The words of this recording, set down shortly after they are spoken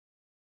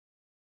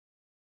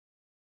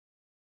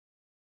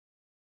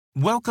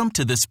Welcome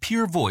to this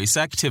Pure Voice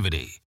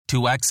activity.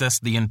 To access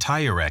the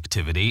entire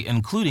activity,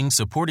 including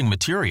supporting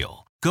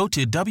material, go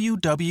to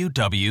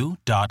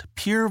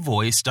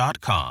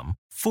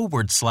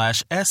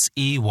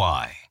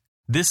www.purevoice.com/SEY.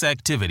 This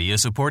activity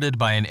is supported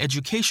by an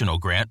educational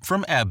grant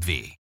from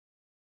AbbVie.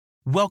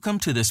 Welcome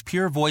to this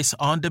Pure Voice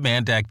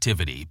on-demand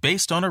activity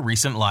based on a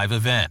recent live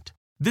event.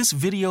 This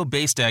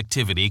video-based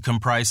activity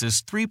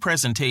comprises 3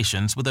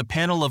 presentations with a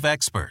panel of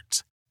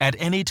experts. At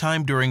any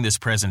time during this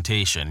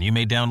presentation, you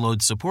may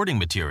download supporting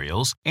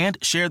materials and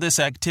share this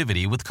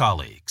activity with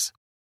colleagues.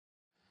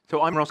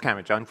 So I'm Ross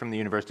Camidge. I'm from the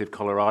University of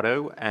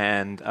Colorado,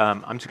 and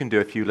I'm just going to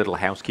do a few little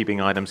housekeeping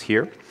items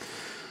here.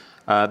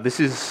 This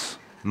is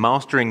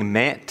mastering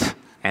MET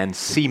and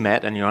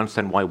cMET, and you'll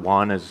understand why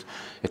one is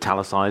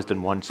italicized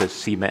and one says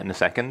cMET in a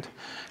second,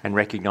 and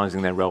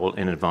recognizing their role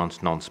in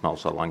advanced non-small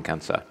cell lung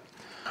cancer.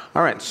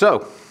 All right,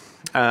 so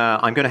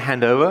I'm going to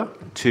hand over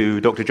to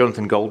Dr.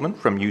 Jonathan Goldman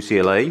from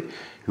UCLA,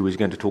 who is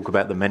going to talk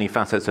about the many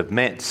facets of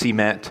MET,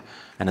 cMET,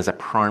 and as a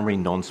primary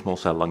non-small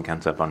cell lung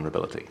cancer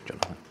vulnerability.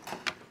 Jonathan.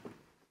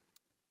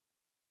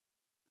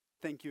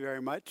 Thank you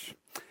very much.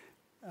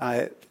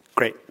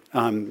 Great.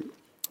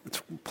 It's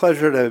a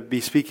pleasure to be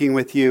speaking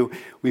with you.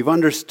 We've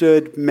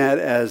understood MET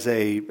as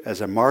a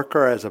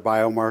marker, as a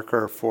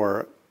biomarker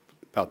for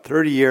about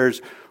 30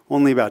 years,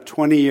 only about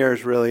 20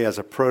 years really as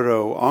a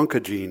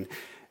proto-oncogene,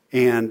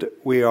 and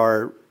we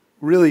are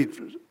really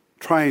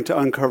trying to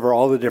uncover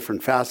all the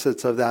different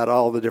facets of that,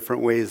 all the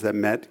different ways that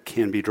MET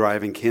can be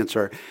driving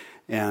cancer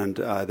and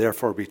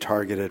therefore be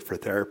targeted for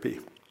therapy.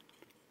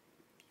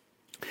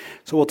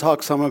 So we'll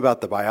talk some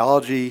about the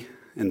biology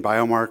and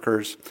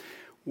biomarkers.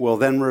 We'll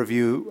then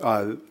review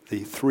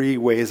the 3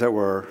 ways that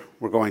we're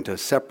going to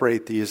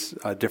separate these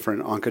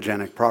different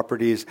oncogenic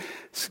properties: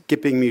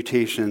 skipping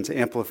mutations,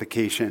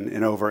 amplification,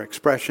 and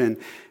overexpression.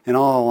 And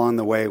all along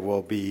the way,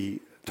 we'll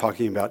be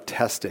talking about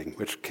testing,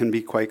 which can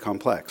be quite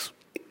complex.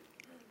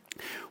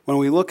 When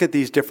we look at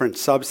these different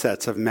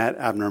subsets of MET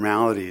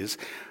abnormalities,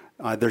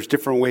 there's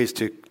different ways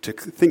to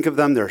think of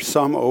them. There's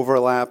some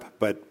overlap,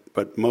 but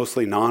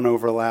mostly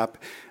non-overlap.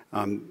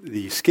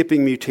 The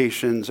skipping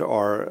mutations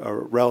are a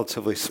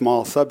relatively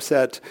small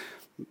subset,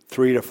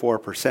 3 to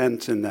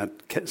 4% in that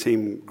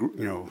same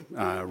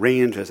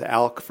range as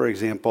ALK, for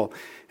example.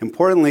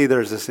 Importantly,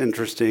 there's this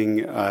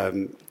interesting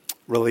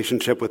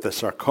relationship with the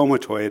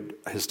sarcomatoid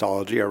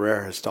histology, a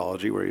rare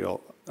histology where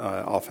you'll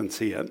often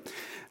see it.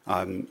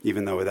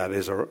 Even though that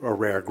is a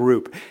rare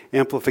group.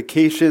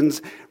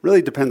 Amplifications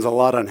really depends a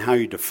lot on how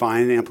you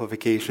define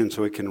amplification,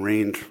 so it can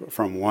range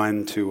from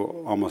 1 to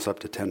almost up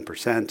to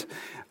 10%.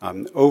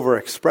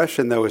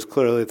 Overexpression, though, is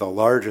clearly the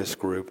largest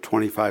group,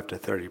 25 to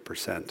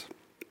 30%.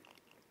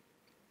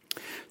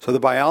 So the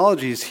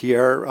biology is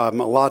here, a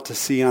lot to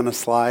see on a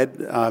slide.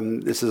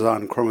 This is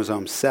on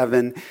chromosome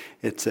 7.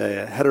 It's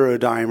a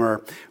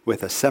heterodimer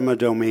with a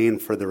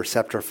semidomain for the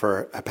receptor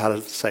for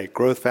hepatocyte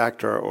growth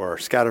factor or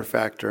scatter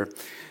factor.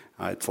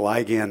 It's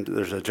ligand.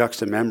 There's a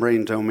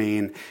juxtamembrane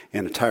domain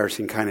and a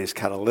tyrosine kinase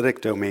catalytic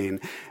domain.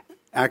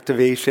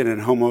 Activation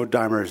and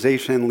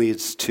homodimerization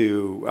leads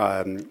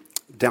to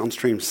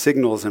downstream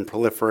signals in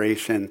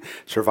proliferation,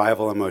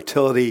 survival, and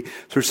motility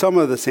through some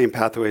of the same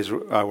pathways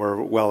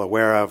we're well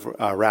aware of,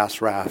 RAS,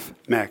 RAF,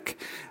 MEK,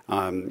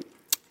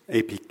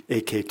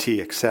 AKT,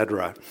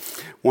 etc.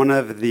 One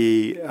of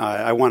the,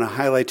 I want to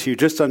highlight to you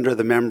just under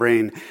the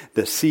membrane,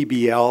 the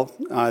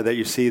CBL that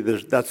you see,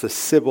 that's the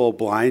Sybil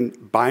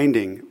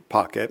binding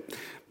pocket,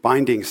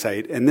 binding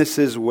site, and this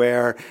is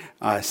where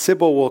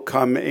Sybil will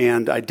come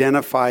and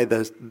identify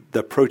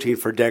the protein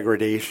for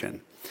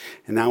degradation.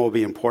 And that will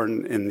be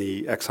important in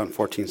the exon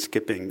 14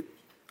 skipping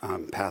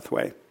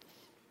pathway.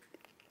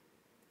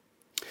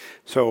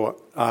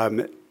 So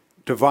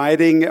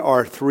dividing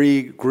our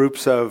 3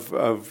 groups of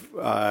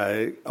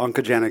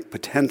oncogenic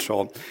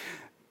potential,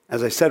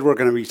 as I said, we're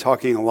going to be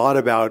talking a lot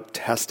about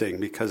testing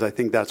because I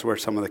think that's where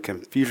some of the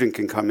confusion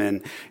can come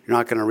in. You're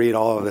not going to read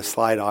all of this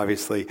slide,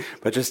 obviously,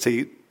 but just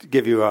to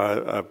give you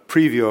a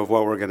preview of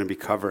what we're going to be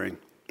covering.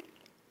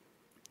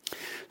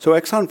 So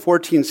exon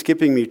 14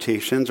 skipping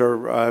mutations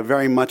are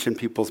very much in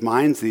people's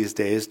minds these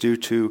days due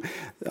to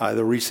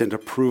the recent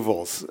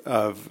approvals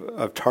of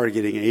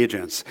targeting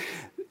agents.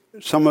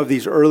 Some of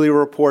these early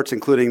reports,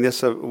 including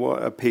this,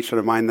 a patient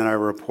of mine that I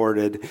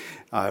reported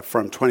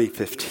from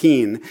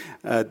 2015,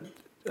 a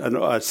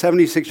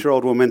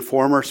 76-year-old woman,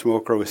 former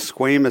smoker with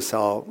squamous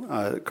cell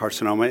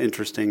carcinoma.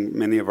 Interesting,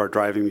 many of our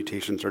driving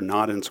mutations are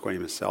not in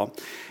squamous cell.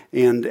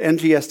 And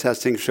NGS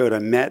testing showed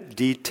a MET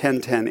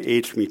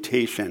D1010H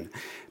mutation.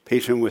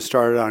 Patient was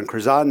started on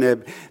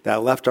crizotinib,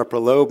 that left upper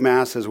lobe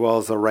mass as well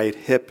as the right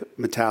hip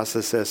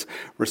metastasis,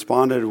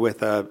 responded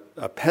with a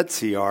PET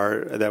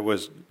CR that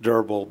was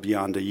durable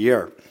beyond a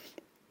year.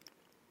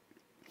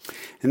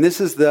 And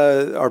this is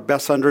our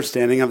best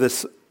understanding of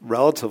this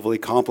relatively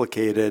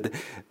complicated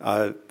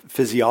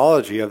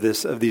physiology of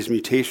these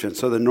mutations.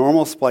 So the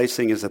normal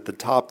splicing is at the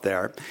top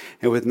there,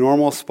 and with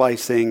normal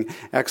splicing,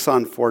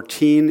 exon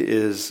 14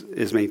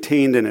 is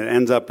maintained, and it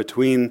ends up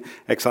between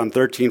exon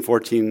 13,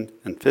 14,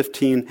 and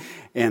 15.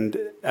 And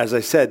as I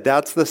said,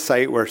 that's the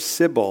site where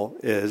Sybil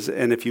is,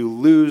 and if you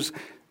lose,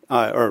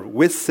 or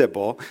with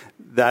Sybil,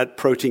 that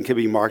protein can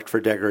be marked for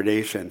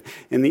degradation.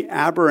 In the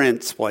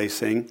aberrant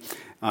splicing,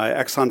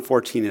 exon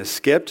 14 is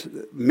skipped.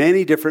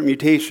 Many different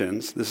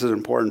mutations, this is an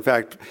important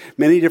fact,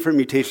 many different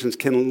mutations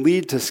can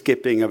lead to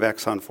skipping of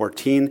exon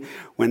 14.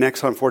 When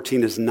exon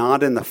 14 is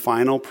not in the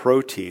final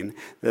protein,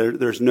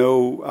 there's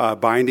no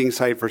binding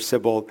site for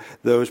Sybil.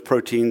 These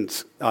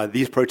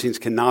proteins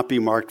cannot be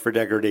marked for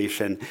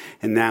degradation,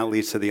 and that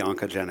leads to the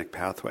oncogenic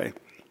pathway.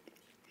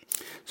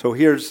 So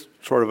here's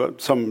sort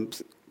of some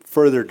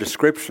further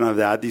description of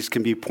that. These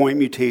can be point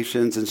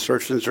mutations,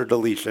 insertions, or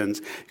deletions.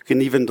 You can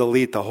even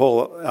delete the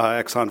whole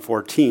exon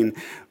 14,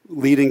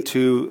 leading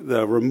to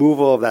the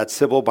removal of that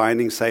Sybil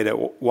binding site at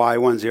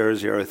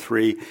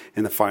Y1003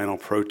 in the final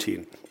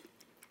protein.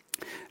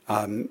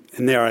 And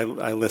there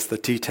I list the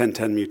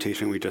T1010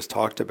 mutation we just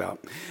talked about.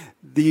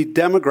 The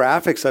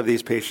demographics of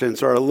these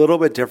patients are a little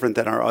bit different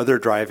than our other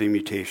driving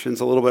mutations,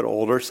 a little bit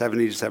older,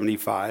 70 to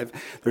 75.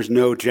 There's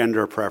no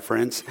gender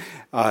preference.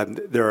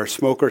 There are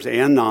smokers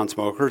and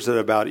non-smokers at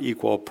about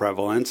equal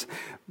prevalence.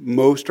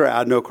 Most are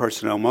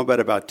adenocarcinoma, but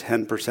about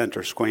 10%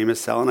 are squamous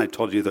cell, and I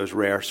told you those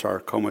rare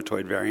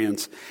sarcomatoid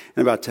variants,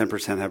 and about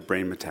 10% have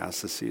brain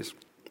metastases.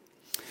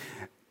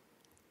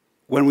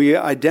 When we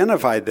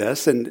identified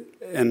this,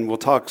 and we'll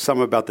talk some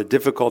about the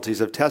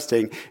difficulties of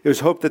testing, it was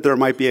hoped that there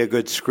might be a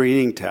good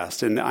screening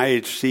test, and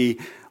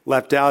IHC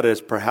left out as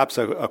perhaps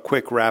a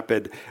quick,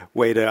 rapid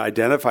way to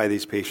identify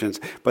these patients,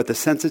 but the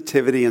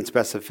sensitivity and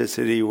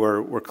specificity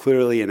were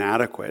clearly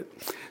inadequate.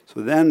 So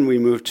then we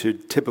moved to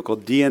typical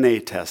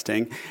DNA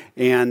testing,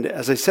 and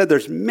as I said,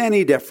 there's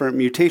many different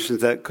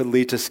mutations that could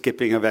lead to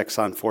skipping of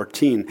exon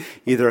 14,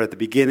 either at the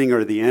beginning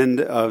or the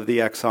end of the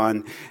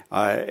exon,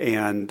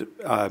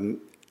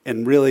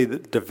 and really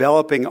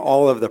developing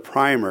all of the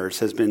primers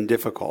has been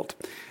difficult.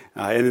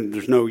 And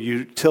there's no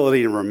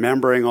utility in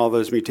remembering all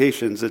those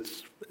mutations,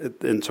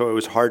 and so it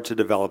was hard to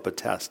develop a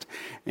test.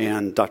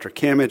 And Dr.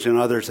 Camidge and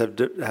others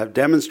have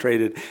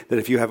demonstrated that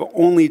if you have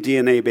only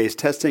DNA-based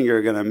testing,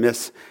 you're going to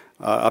miss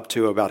up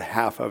to about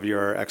half of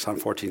your exon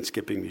 14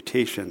 skipping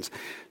mutations.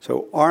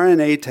 So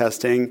RNA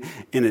testing,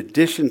 in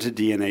addition to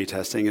DNA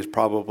testing, is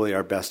probably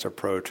our best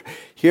approach.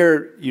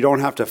 Here, you don't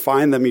have to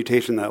find the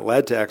mutation that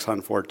led to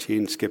exon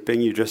 14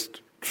 skipping. You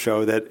just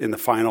show that in the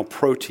final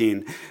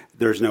protein,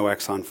 there's no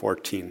exon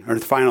 14, or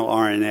the final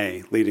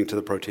RNA leading to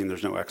the protein,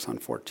 there's no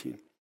exon 14.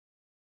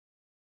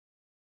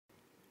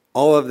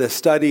 All of this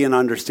study and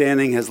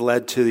understanding has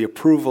led to the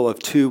approval of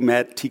two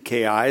MET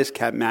TKIs,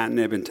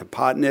 capmatinib and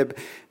tepotinib,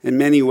 in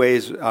many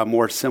ways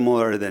more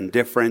similar than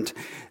different.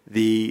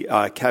 The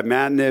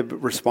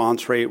capmatinib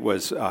response rate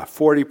was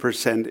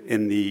 40%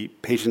 in the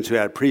patients who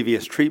had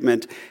previous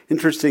treatment.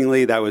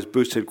 Interestingly, that was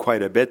boosted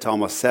quite a bit to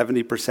almost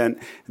 70%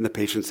 in the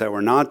patients that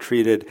were not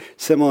treated.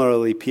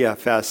 Similarly,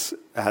 PFS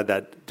had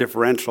that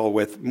differential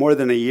with more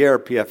than a year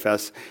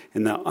PFS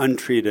in the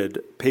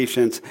untreated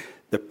patients.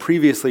 The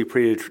previously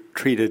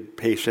treated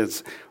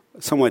patients,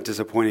 somewhat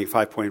disappointing,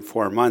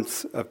 5.4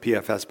 months of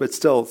PFS, but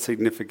still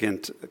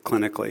significant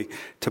clinically.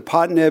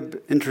 Tepotinib,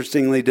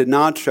 interestingly, did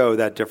not show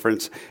that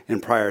difference in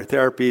prior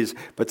therapies,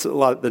 but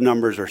the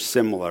numbers are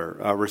similar.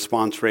 A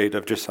response rate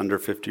of just under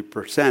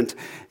 50%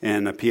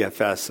 and a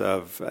PFS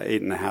of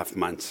 8.5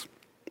 months.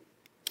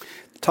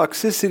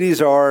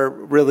 Toxicities are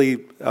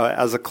really,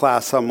 as a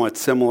class, somewhat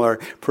similar.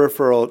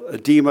 Peripheral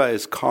edema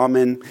is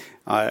common,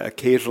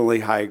 occasionally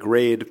high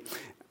grade.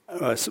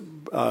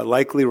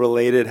 Likely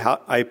related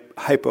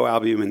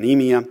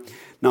hypoalbuminemia,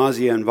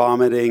 nausea and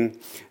vomiting,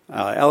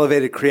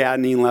 elevated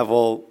creatinine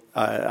level.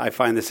 I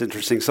find this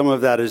interesting. Some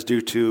of that is due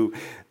to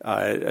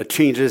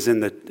changes in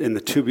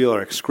the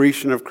tubular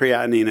excretion of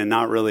creatinine and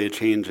not really a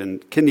change in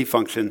kidney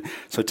function.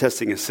 So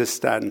testing a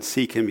cystatin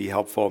C can be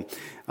helpful.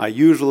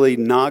 Usually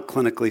not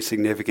clinically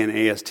significant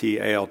AST,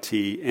 ALT,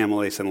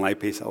 amylase, and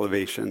lipase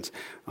elevations,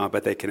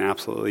 but they can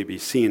absolutely be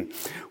seen.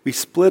 We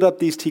split up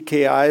these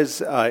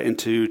TKIs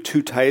into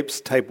two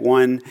types. Type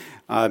 1,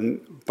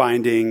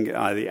 binding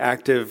the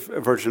active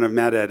version of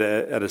MET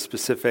at a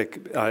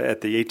specific,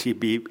 at the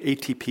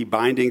ATP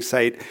binding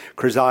site.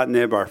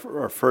 Crizotinib,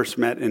 our first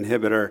MET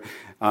inhibitor,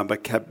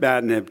 but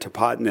capmatinib,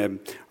 tepotinib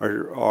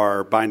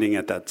are binding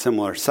at that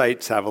similar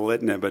site.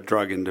 Savolitinib, a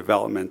drug in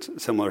development,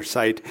 similar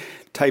site.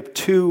 Type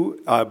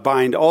 2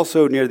 bind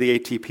also near the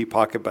ATP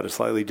pocket, but a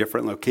slightly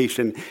different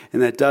location,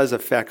 and that does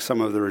affect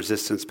some of the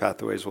resistance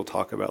pathways we'll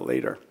talk about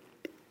later.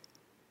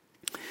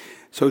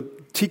 So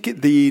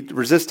the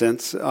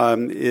resistance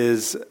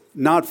is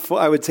not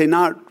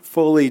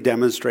fully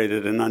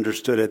demonstrated and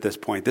understood at this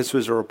point. This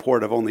was a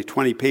report of only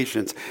 20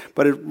 patients,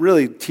 but it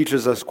really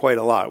teaches us quite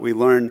a lot. We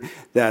learned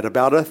that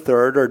about a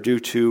third are due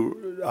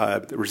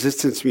to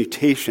resistance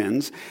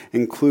mutations,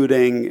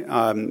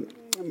 including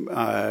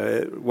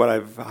what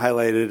I've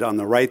highlighted on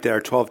the right there,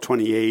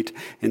 1228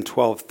 and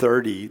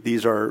 1230.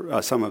 These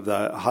are some of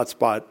the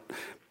hotspot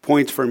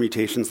points for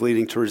mutations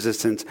leading to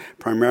resistance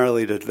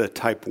primarily to the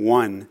type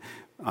 1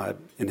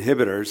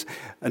 inhibitors.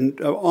 And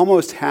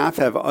almost half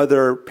have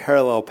other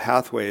parallel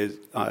pathways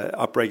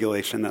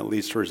upregulation that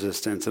leads to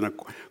resistance, and a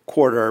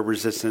quarter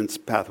resistance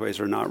pathways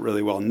are not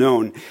really well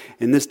known.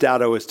 And this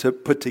data was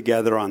put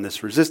together on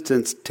this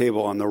resistance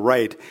table on the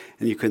right,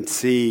 and you can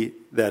see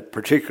that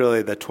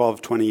particularly the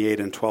 1228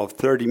 and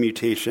 1230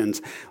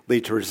 mutations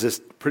lead to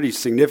pretty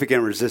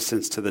significant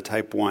resistance to the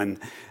type 1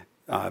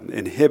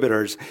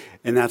 inhibitors,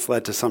 and that's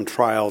led to some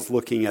trials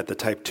looking at the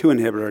type 2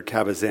 inhibitor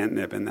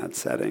cabozantinib in that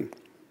setting.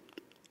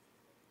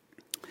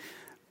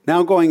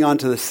 Now going on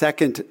to the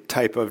second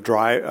type of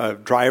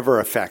driver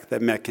effect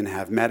that MET can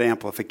have, MET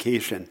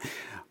amplification.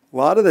 A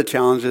lot of the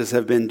challenges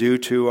have been due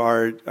to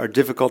our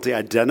difficulty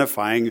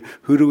identifying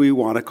who do we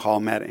want to call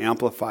MET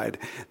amplified.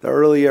 The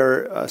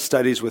earlier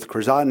studies with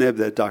crizotinib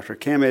that Dr.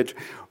 Camidge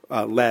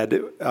led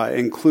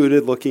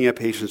included looking at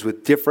patients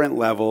with different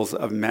levels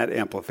of MET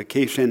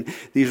amplification.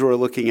 These were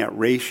looking at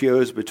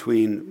ratios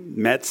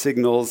between MET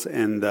signals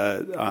and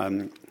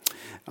the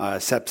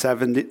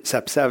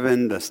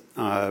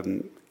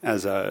CEP7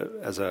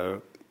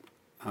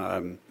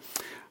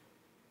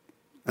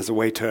 as a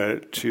way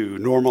to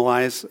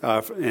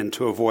normalize and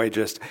to avoid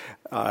just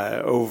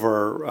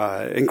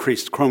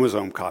increased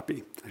chromosome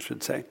copy, I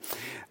should say.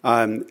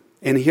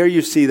 And here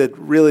you see that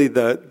really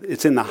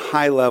it's in the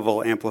high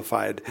level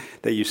amplified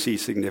that you see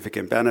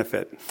significant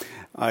benefit.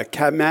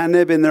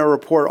 Capmatinib in their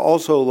report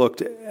also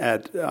looked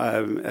at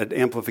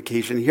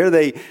amplification. Here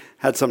they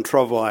had some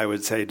trouble, I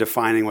would say,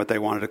 defining what they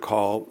wanted to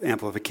call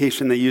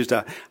amplification. They used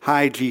a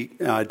high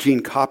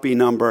gene copy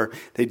number.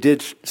 They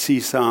did see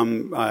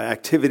some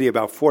activity,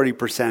 about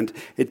 40%.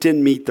 It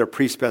didn't meet their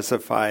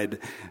pre-specified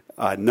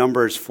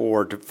numbers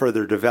for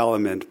further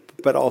development,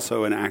 but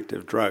also an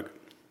active drug.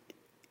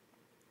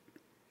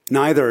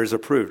 Neither is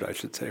approved, I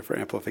should say, for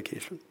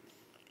amplification.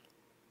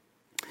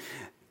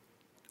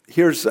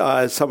 Here's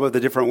some of the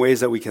different ways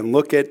that we can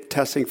look at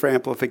testing for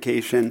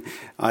amplification.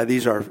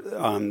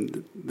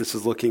 This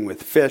is looking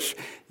with FISH.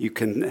 You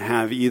can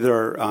have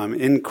either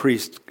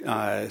increased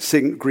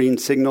green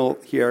signal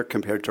here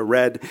compared to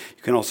red.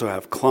 You can also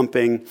have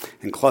clumping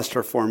and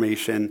cluster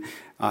formation.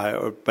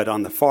 But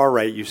on the far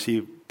right, you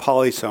see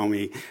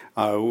polysomy,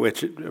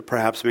 which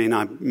perhaps may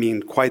not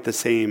mean quite the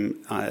same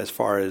as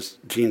far as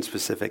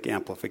gene-specific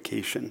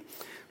amplification.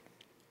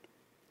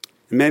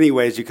 In many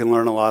ways, you can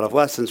learn a lot of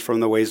lessons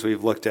from the ways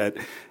we've looked at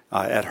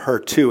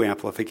HER2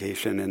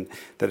 amplification, and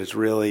that it's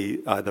really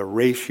the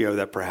ratio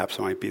that perhaps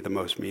might be the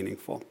most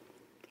meaningful.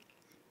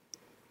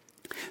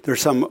 There's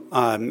some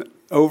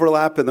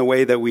overlap in the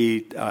way that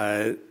we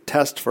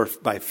test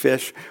by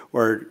FISH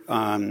or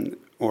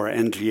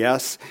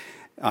NGS.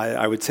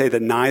 I would say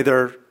that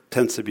neither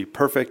tends to be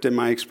perfect in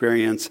my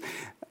experience.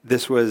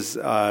 This was,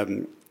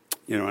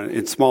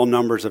 in small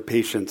numbers of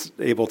patients,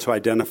 able to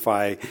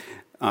identify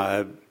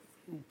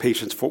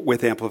patients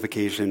with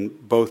amplification,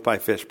 both by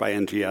FISH, by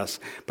NGS,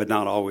 but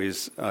not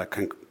always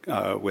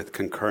with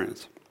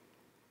concurrence.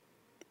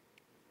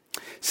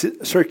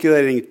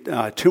 Circulating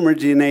tumor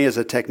DNA is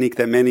a technique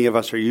that many of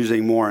us are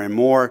using more and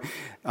more.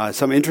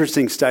 Some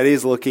interesting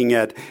studies looking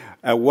at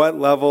what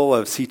level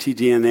of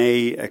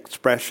ctDNA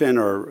expression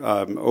or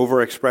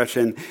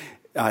overexpression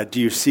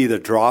do you see the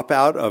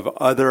dropout of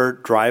other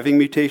driving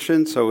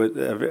mutations? So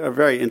a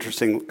very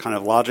interesting kind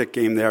of logic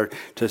game there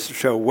to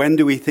show when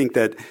do we think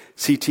that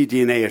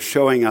ctDNA is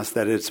showing us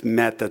that it's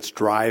MET that's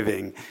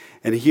driving.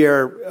 And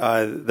here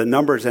the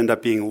numbers end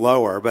up being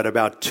lower, but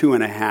about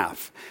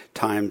 2.5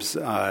 times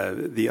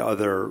the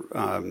other,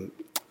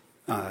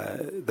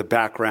 the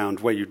background,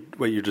 what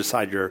you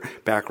decide your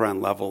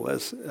background level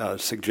is,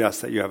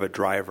 suggests that you have a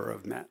driver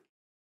of MET.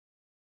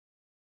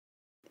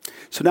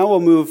 So now we'll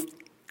move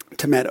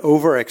to MET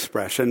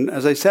overexpression.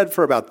 As I said,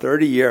 for about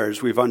 30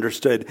 years, we've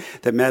understood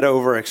that MET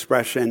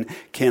overexpression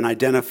can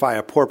identify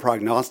a poor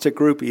prognostic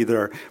group,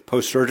 either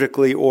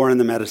post-surgically or in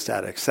the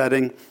metastatic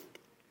setting.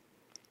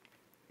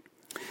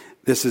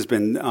 This has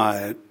been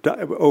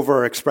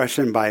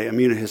overexpression by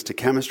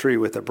immunohistochemistry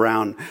with the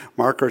brown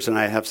markers, and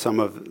I have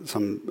some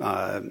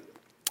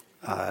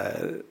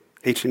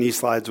H&E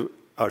slides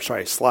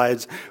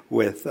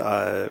with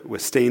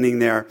staining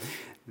there.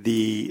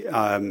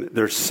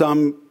 There's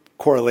some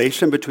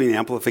correlation between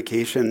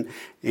amplification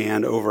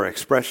and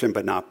overexpression,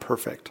 but not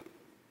perfect.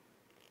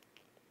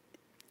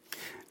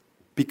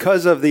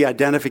 Because of the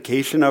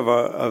identification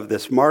of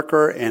this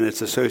marker and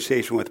its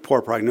association with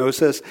poor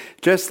prognosis,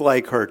 just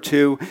like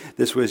HER2,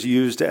 this was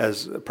used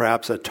as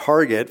perhaps a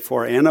target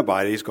for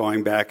antibodies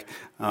going back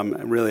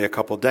really a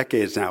couple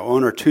decades now.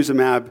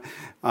 Onartuzumab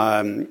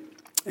and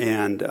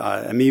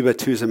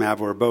amoebotuzumab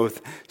were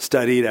both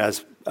studied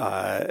as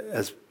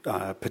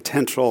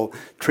potential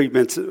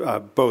treatments,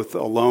 both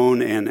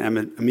alone, and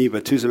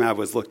amoebotuzumab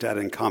was looked at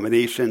in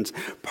combinations.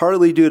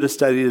 Partly due to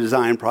study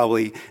design,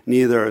 probably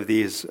neither of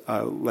these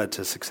led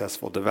to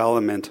successful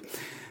development.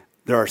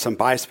 There are some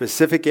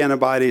bispecific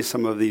antibodies,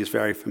 some of these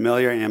very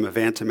familiar.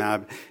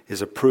 Amivantamab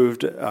is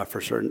approved for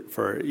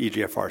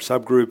EGFR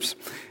subgroups,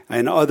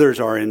 and others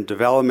are in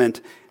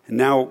development. And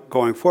now,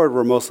 going forward,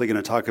 we're mostly going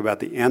to talk about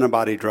the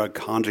antibody-drug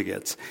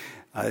conjugates.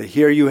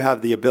 Here you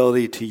have the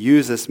ability to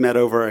use this MET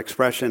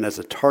overexpression as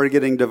a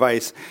targeting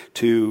device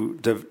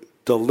to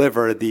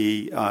deliver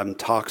the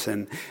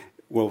toxin.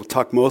 We'll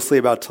talk mostly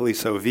about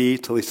Teliso-V,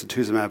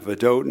 telisotuzumab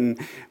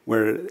vedotin,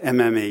 where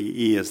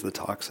MMAE is the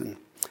toxin.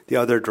 The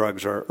other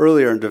drugs are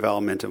earlier in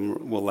development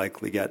and will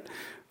likely get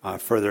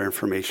further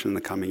information in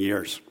the coming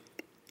years.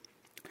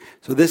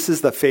 So this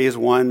is the phase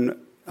 1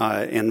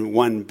 and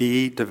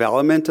 1B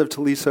development of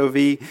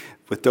Teliso-V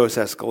with dose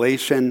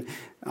escalation,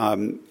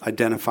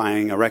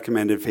 identifying a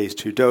recommended phase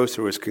 2 dose.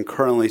 There was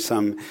concurrently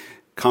some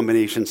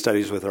combination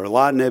studies with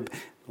erlotinib,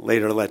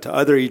 later led to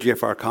other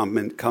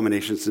EGFR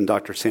combinations, and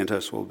Dr.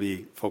 Santos will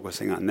be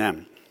focusing on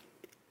them.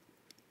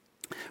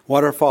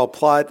 Waterfall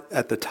plot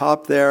at the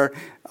top there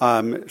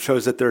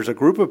shows that there's a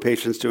group of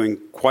patients doing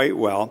quite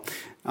well,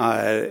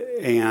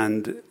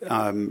 and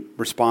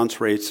response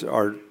rates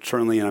are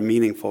certainly in a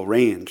meaningful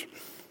range.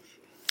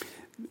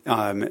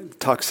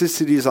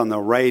 Toxicities on the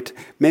right,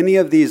 many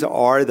of these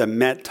are the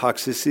MET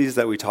toxicities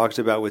that we talked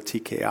about with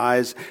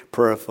TKIs,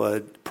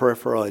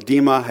 peripheral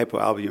edema,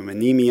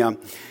 hypoalbuminemia,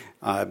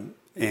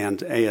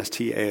 and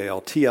AST,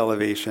 ALT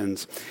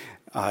elevations.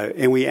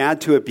 And we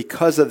add to it,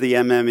 because of the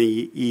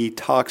MMAE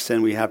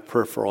toxin, we have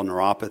peripheral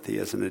neuropathy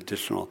as an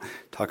additional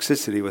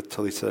toxicity with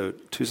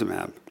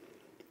telisotuzumab.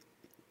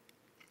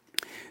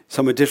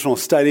 Some additional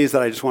studies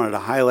that I just wanted to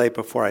highlight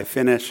before I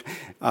finish,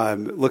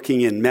 looking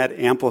in MET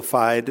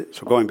amplified,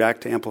 so going back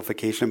to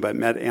amplification, but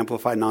MET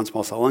amplified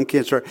non-small cell lung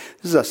cancer.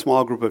 This is a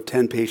small group of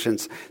 10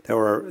 patients that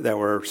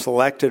were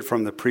selected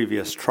from the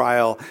previous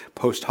trial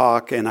post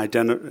hoc and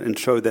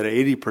showed that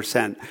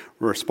 80%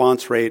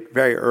 response rate,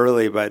 very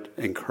early but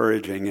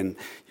encouraging. And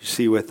you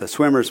see with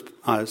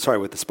the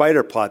with the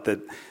spider plot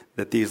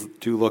that these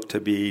do look to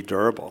be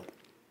durable.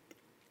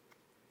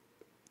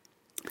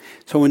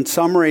 So in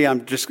summary,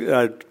 I'm just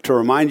to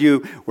remind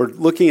you, we're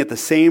looking at the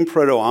same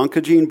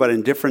proto-oncogene, but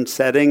in different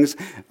settings,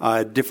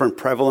 different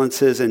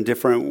prevalences, and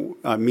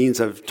different means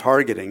of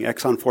targeting.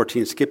 Exon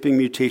 14 skipping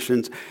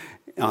mutations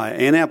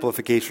and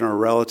amplification are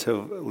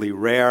relatively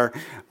rare.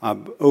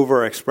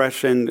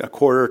 Overexpression, a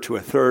quarter to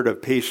a third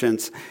of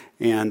patients,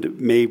 and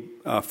may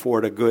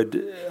afford a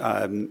good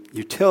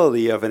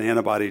utility of an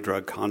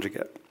antibody-drug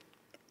conjugate.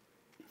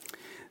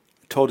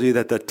 Told you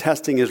that the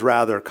testing is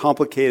rather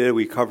complicated.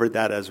 We covered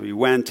that as we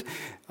went.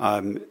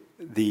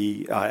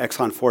 The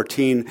exon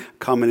 14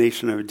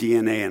 combination of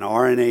DNA and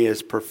RNA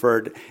is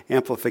preferred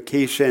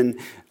amplification.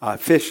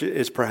 FISH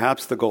is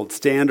perhaps the gold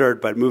standard,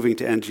 but moving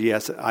to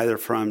NGS either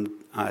from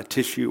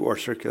tissue or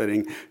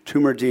circulating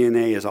tumor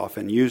DNA is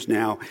often used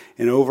now,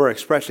 and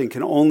overexpression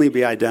can only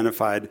be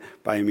identified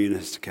by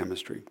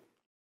immunohistochemistry.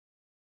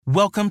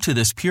 Welcome to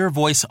this Pure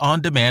Voice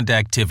on-demand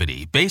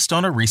activity based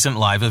on a recent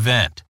live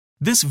event.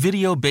 This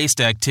video-based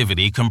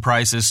activity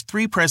comprises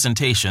 3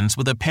 presentations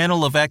with a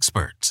panel of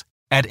experts.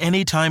 At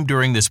any time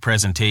during this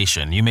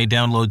presentation, you may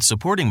download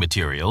supporting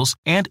materials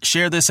and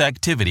share this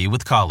activity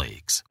with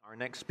colleagues. Our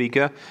next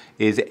speaker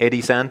is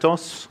Eddie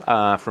Santos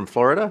from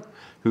Florida,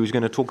 who's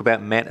going to talk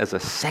about MET as a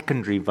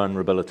secondary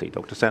vulnerability.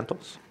 Dr.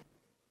 Santos?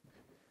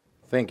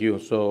 Thank you.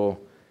 So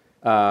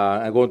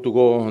I'm going to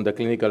go on the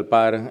clinical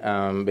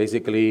part.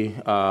 Basically,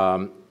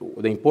 the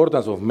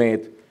importance of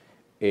MET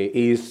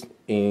is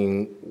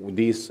in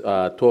this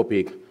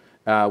topic,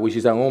 which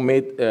is an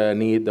unmet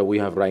need that we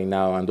have right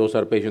now, and those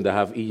are patients that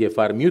have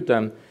EGFR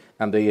mutant,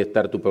 and they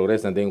start to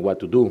progress, and then what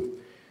to do.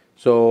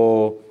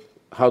 So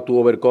how to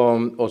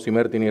overcome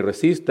osimertinib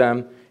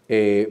resistance?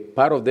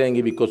 Part of them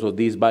is because of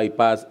this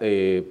bypass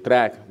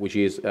track, which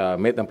is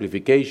MET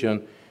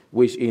amplification,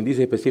 which in this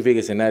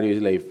specific scenario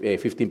is like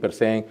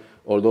 15%,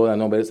 although the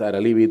numbers are a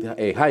little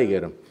bit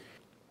higher.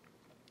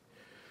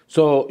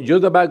 So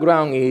just the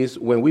background is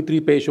when we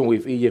treat patients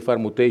with EGFR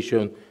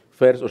mutation,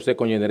 first or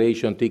second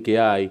generation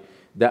TKI,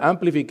 the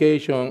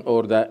amplification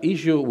or the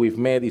issue with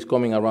MET is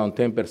coming around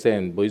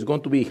 10%, but it's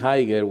going to be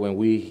higher when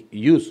we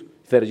use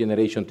third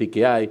generation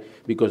TKI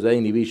because the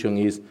inhibition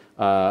is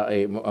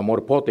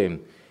more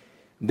potent.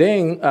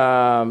 Then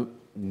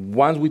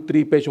once we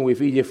treat patients with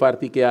EGFR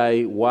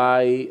TKI,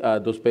 why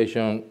those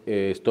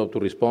patients stop to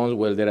respond?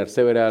 Well, there are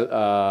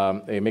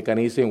several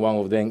mechanisms. One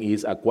of them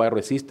is acquired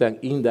resistance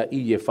in the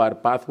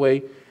EGFR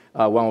pathway.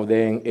 One of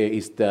them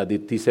is the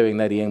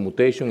T790M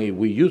mutation. If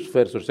we use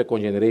first or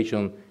second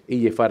generation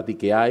EGFR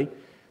TKI,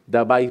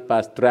 the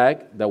bypass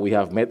track that we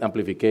have MET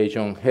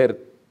amplification,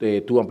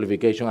 HER2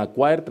 amplification,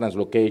 acquired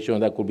translocation,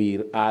 that could be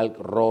ALK,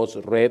 ROS,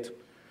 RET,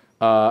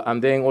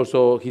 and then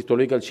also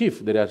histological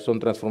shift. There are some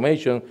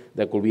transformations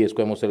that could be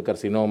squamous cell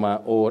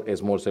carcinoma or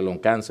small cell lung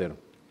cancer.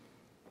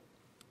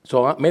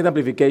 So MET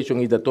amplification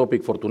is the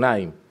topic for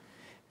tonight.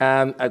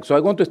 And so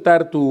I'm going to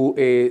start to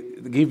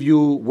give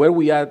you where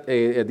we are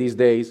these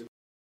days.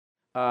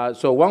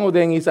 So one of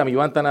them is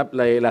amivantamab,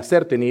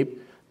 lacertinib,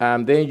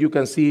 And then you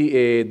can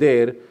see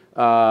there,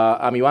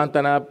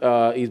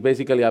 amivantamab is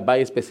basically a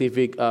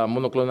bispecific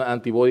monoclonal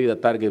antibody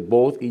that targets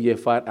both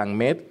EGFR and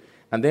MET.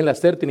 And then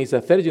lacertinib is a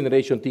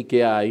third-generation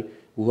TKI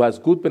who has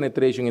good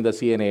penetration in the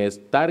CNS,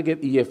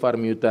 target EGFR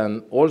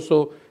mutant,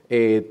 also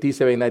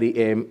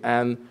T790M,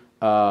 and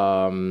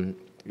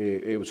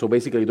so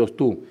basically those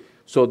two.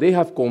 So they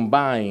have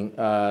combined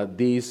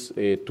these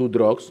two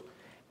drugs.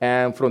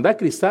 And from that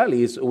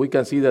chrysalis, we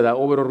can see that the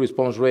overall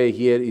response rate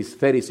here is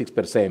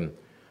 36%.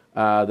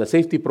 The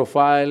safety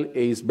profile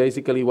is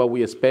basically what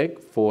we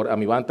expect for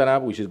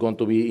amivantamab, which is going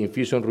to be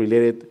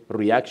infusion-related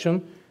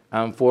reaction.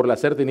 And for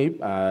lacertinib,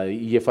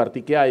 EGFR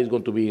TKI is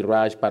going to be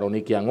rash,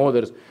 paronychia, and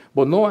others,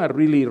 but no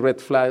really red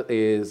flag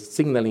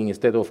signaling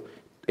instead of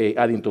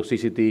adding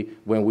toxicity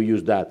when we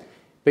use that.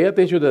 Pay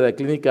attention that the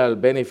clinical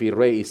benefit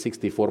rate is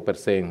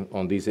 64%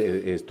 on this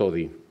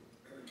study.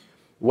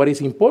 What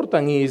is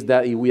important is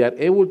that if we are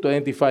able to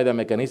identify the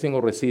mechanism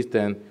of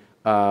resistance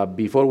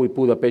before we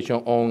put a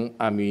patient on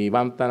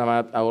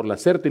amivantamab or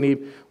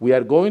lacertinib, we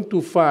are going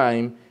to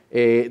find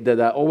that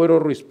the overall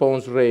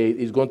response rate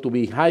is going to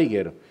be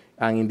higher.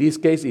 And in this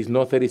case, it's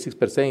not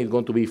 36%, it's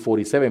going to be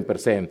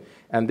 47%.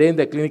 And then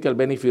the clinical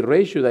benefit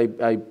ratio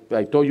that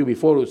I told you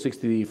before,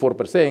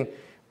 64%,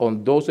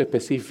 on those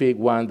specific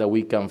ones that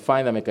we can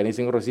find a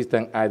mechanism of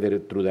resistance either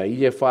through the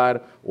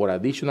EGFR or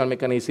additional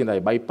mechanism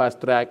like bypass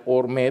track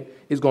or MET,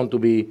 is going to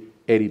be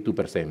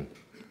 82%.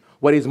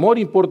 What is more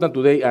important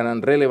today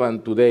and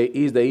relevant today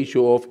is the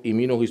issue of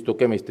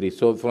immunohistochemistry.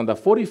 So from the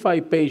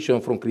 45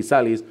 patients from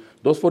chrysalis,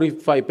 those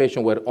 45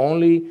 patients were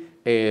only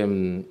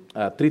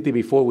treated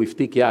before with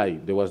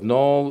TKI. There was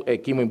no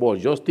chemo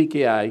involved, just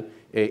TKI,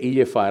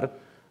 EGFR.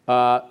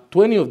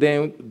 20 of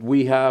them,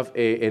 we have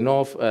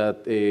enough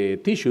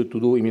tissue to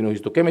do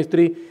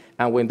immunohistochemistry.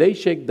 And when they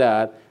checked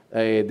that,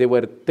 there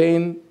were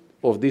 10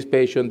 of these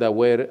patients that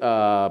were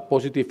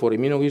positive for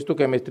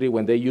immunohistochemistry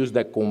when they used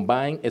the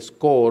combined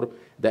score,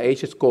 the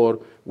H-score,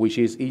 which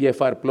is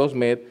EGFR plus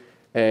MET.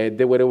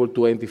 They were able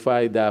to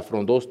identify that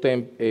from those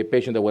 10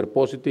 patients that were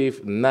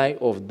positive, 9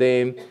 of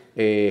them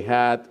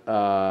had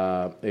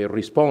a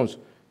response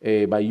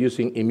by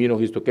using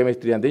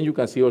immunohistochemistry. And then you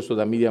can see also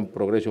the median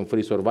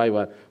progression-free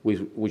survival,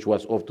 which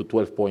was up to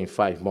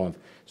 12.5 months.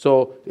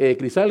 So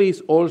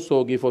chrysalis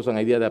also gives us an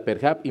idea that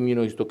perhaps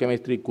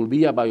immunohistochemistry could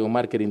be a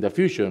biomarker in the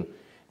future.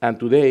 And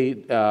today,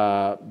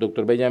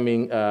 Dr.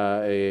 Benjamin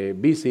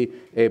Bisi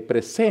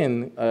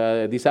present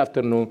this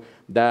afternoon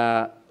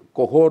the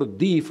cohort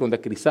D from the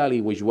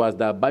chrysalis, which was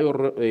the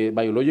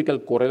biological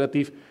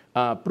correlative,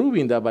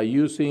 proving that by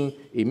using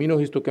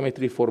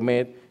immunohistochemistry for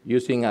MET,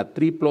 using a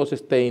 3+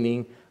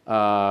 staining,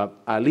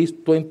 at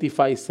least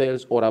 25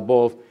 cells or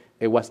above,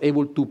 it was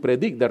able to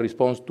predict the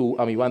response to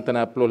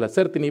amivantamab plus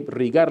lacertinib,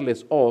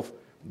 regardless of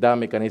the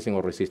mechanism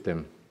of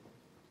resistance.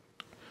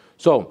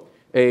 So,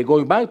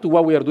 going back to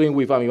what we are doing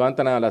with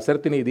amivantamab and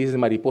lacertinib, this is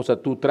Mariposa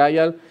 2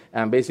 trial,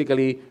 and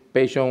basically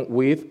patients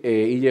with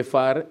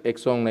EGFR,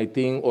 exon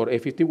 19 or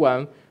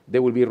F51, they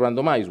will be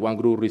randomized. One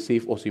group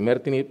receive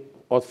osimertinib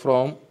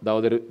upfront, the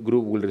other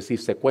group will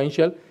receive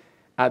sequential.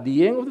 At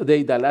the end of the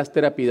day, the last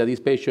therapy that this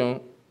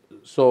patient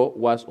saw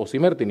was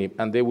osimertinib,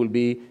 and they will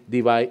be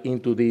divided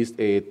into these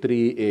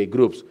 3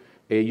 groups,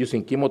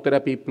 using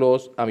chemotherapy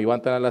plus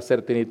amivantamab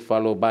lacertinib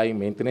followed by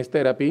maintenance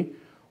therapy,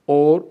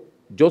 or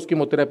just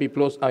chemotherapy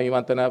plus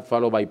amivantamab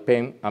followed by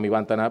PEN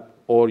amivantamab,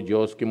 or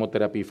just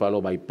chemotherapy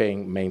followed by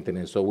PEN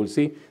maintenance. So we'll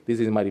see.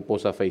 This is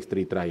Mariposa phase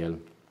 3 trial.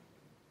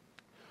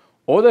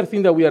 Other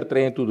thing that we are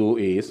trying to do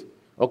is,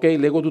 okay,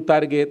 let's go to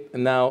target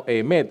now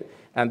MET,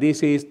 and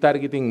this is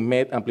targeting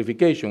MET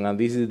amplification, and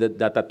this is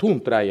the Tatum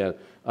trial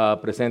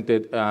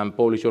presented and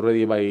published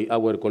already by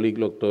our colleague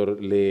Dr.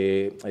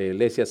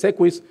 Lesia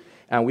Sequis,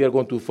 and we are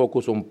going to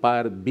focus on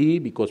Part B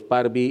because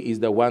Part B is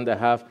the one that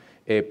have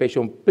a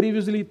patient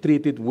previously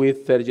treated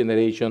with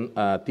third-generation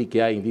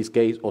TKI, in this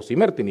case,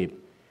 osimertinib.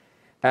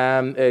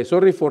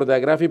 Sorry for the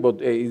graphic, but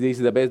this is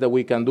the best that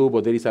we can do,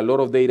 but there is a lot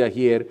of data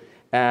here.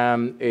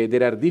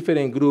 There are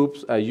different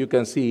groups, as you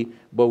can see,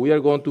 but we are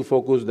going to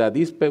focus that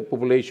this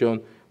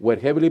population were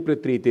heavily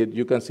pretreated.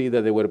 You can see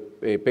that there were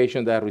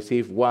patients that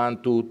received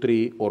 1, 2,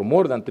 3, or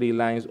more than 3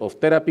 lines of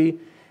therapy.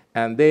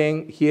 And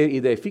then here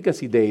is the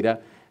efficacy data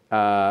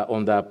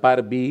on the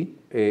Part B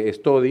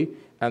study.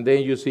 And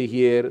then you see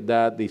here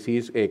that this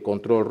is a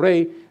control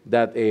rate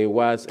that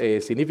was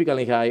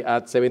significantly high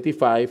at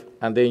 75.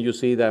 And then you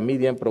see the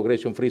median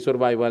progression-free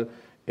survival of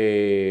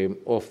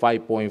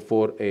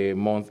 5.4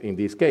 months in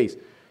this case.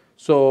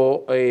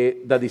 So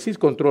the disease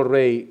control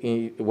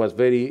rate was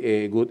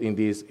very good in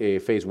this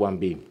phase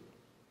 1B.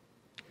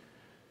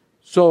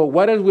 So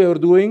what else we are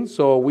doing?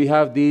 So we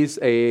have this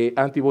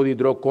antibody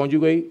drug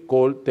conjugate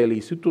called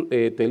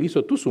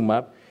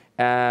telisotuzumab.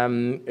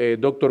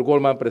 Dr.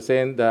 Goldman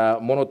present the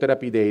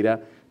monotherapy data,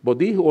 but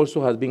this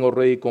also has been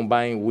already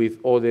combined with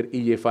other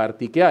EGFR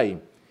TKI.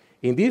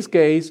 In this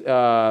case,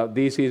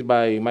 this is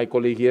by my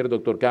colleague here,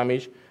 Dr.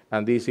 Camidge,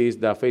 and this is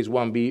the phase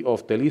 1B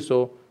of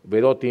teliso,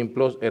 vedotin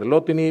plus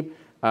erlotinib.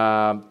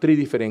 3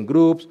 different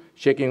groups,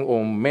 checking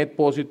on MET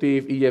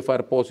positive,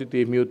 EGFR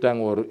positive mutant,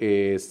 or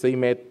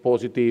cMET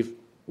positive,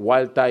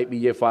 wild type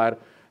EGFR,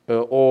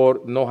 or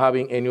not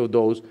having any of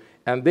those.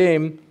 And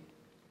then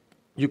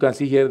you can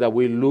see here that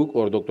we look,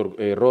 or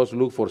Dr. Ross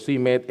looked for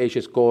cMET,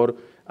 H-score.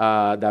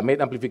 The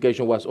MET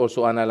amplification was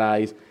also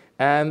analyzed,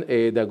 and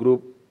the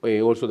group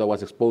also that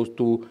was exposed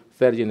to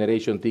third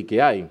generation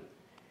TKI.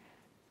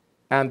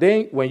 And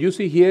then when you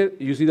see here,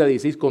 you see the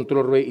disease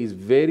control rate is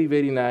very,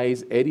 very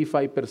nice,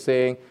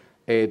 85%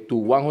 to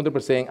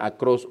 100%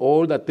 across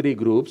all the 3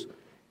 groups,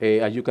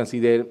 as you can see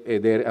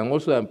there. And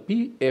also the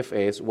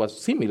PFS was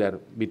similar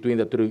between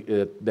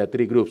the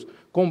 3 groups,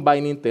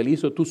 combining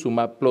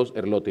telisotuzumab plus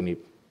erlotinib.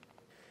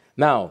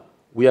 Now,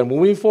 we are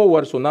moving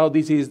forward, so now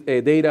this is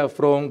data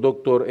from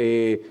Dr.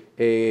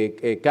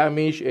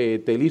 Camidge,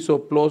 teliso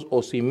plus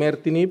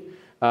osimertinib.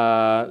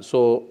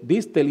 So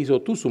this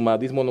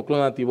telisotuzumab, this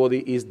monoclonal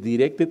antibody, is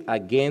directed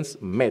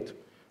against MET,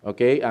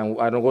 okay? And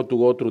I'm not going to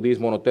go through this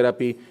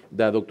monotherapy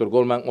that Dr.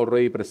 Goldman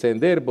already presented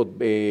there, but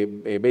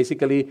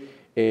basically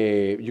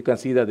you can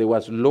see that there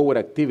was lower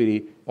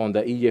activity on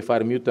the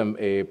EGFR mutant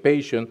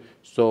patient,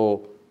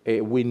 so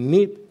we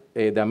need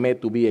the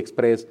MET to be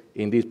expressed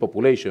in this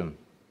population.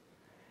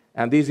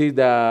 And this is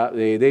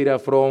the data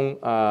from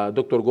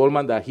Dr.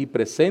 Goldman that he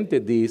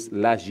presented this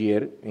last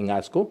year in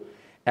ASCO.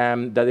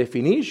 And the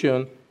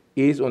definition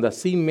is on the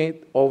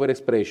cMET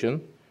overexpression,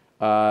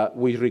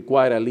 which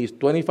require at least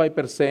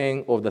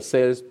 25% of the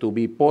cells to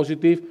be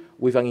positive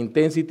with an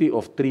intensity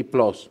of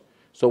 3+.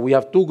 So we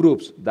have 2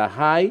 groups, the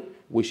high,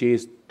 which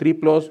is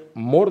 3+,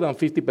 more than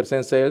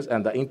 50% cells,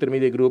 and the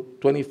intermediate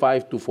group,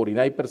 25 to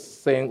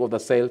 49% of the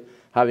cells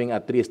having a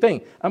 3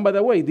 stain. And by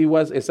the way, this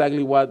was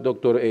exactly what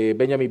Dr.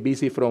 Benjamin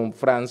Bisi from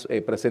France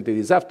presented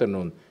this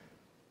afternoon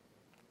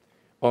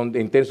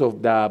in terms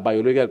of the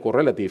biological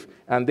correlative.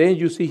 And then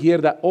you see here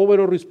the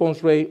overall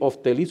response rate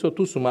of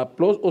telisotuzumab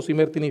plus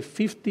osimertinib,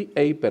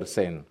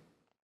 58%.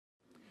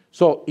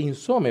 So in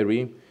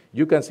summary,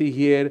 you can see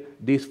here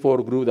these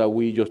 4 groups that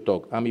we just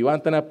talked: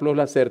 amivantamab plus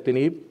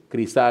lazertinib,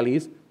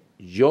 chrysalis,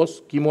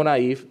 just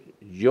chemo-naive,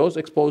 just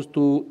exposed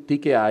to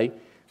TKI.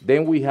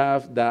 Then we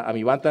have the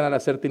amivantamab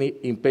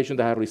lazertinib in patients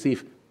that have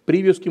received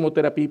previous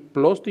chemotherapy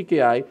plus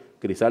TKI,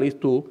 chrysalis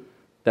 2,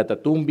 the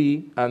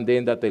TATUM-B, and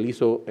then the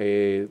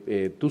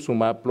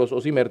telisotuzumab plus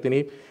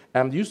osimertinib.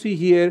 And you see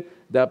here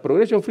the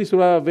progression-free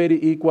survival very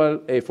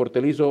equal for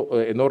teliso,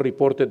 not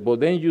reported, but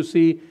then you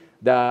see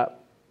the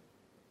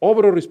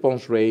overall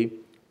response rate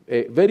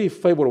very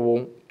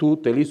favorable to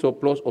teliso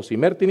plus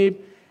osimertinib,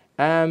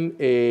 and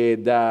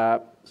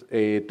the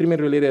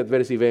treatment-related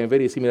adverse event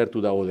very similar to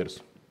the others.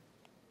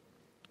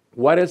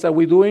 What else are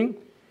we doing?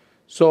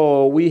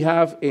 So we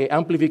have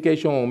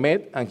amplification on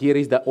MET, and here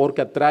is the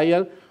ORCA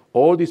trial.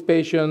 All these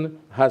patients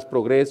has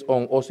progressed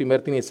on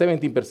osimertinib,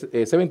 17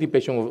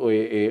 patients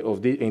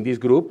in this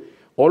group.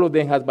 All of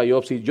them has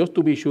biopsy just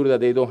to be sure that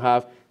they don't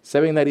have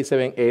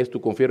 797S to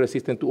confirm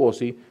resistant to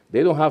OSI.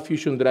 They don't have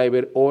fusion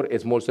driver or a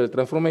small cell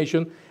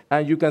transformation.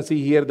 And you can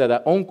see here that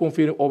the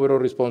unconfirmed overall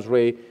response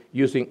rate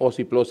using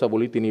OSI plus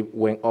savolitinib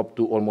went up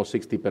to almost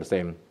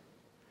 60%.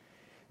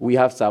 We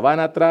have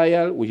Savannah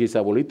trial, which is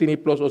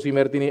savolitinib plus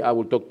osimertinib. I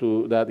will talk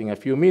to that in a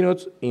few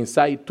minutes.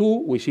 Insight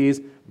 2, which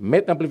is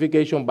MET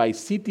amplification by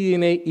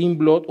ctDNA in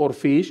blood or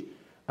fish,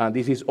 and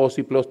this is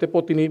OSI plus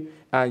tepotinib.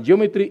 And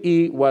Geometry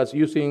E was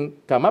using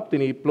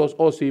camaptinib plus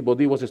OSI,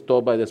 but it was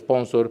stopped by the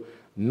sponsor.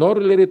 Not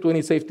related to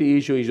any safety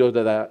issue, it's just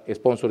that the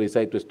sponsor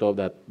decided to stop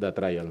that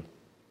trial.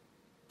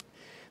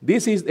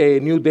 This is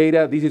new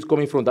data. This is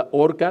coming from the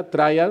ORCA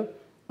trial.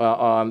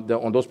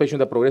 On those patients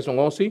that progress on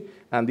OSI,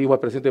 and this was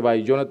presented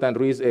by Jonathan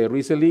Ruiz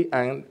recently.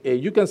 And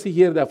you can see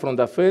here that from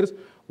the first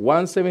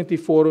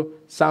 174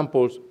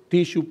 samples,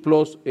 tissue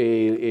plus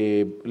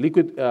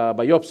liquid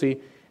biopsy,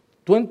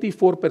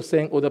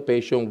 24% of the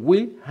patient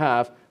will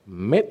have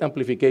MET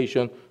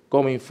amplification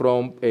coming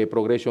from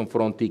progression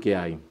from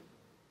TKI.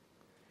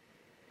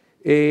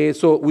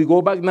 So we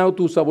go back now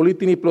to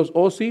savolitinib plus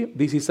OSI.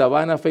 This is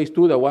Savannah phase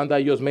 2, the one that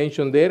I just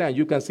mentioned there, and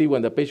you can see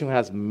when the patient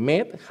has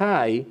MET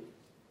high,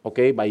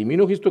 okay, by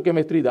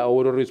immunohistochemistry, the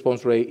overall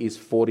response rate is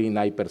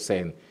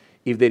 49%.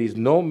 If there is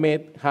no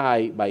MET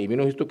high by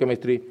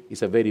immunohistochemistry,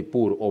 it's a very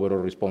poor overall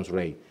response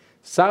rate.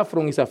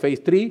 Saffron is a phase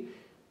 3,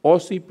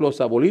 OSI plus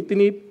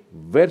savolitinib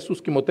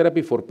versus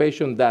chemotherapy for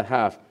patients that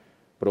have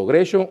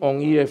progression on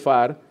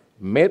EGFR,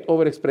 MET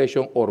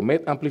overexpression, or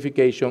MET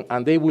amplification,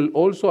 and they will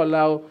also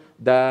allow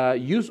the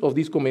use of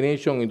this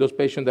combination in those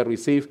patients that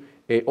receive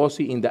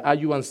OSI in the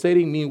adjuvant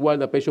setting. Meanwhile,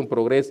 the patient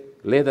progressed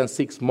less than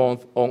 6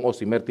 months on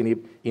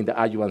osimertinib in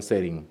the adjuvant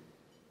setting.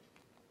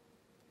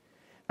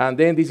 And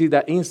then this is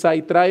the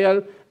INSIGHT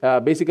trial.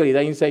 Basically,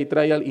 the INSIGHT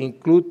trial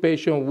includes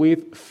patients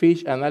with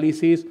FISH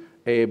analysis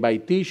by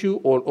tissue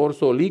or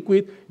also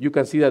liquid. You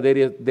can see that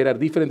there are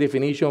different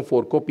definitions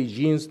for copy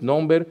genes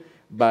number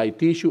by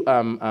tissue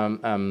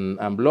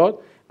and blood.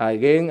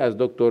 Again, as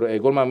Dr.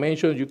 Goldman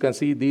mentioned, you can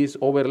see this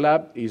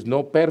overlap is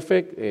not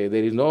perfect.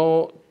 There is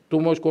no too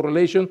much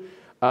correlation.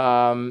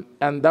 And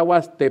that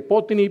was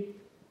tepotinib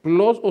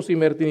plus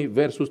osimertinib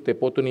versus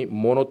tepotinib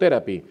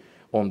monotherapy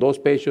on those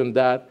patients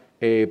that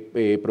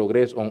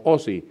progress on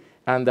OSI.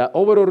 And the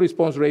overall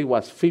response rate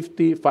was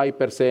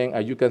 55%,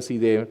 as you can see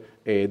there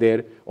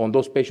on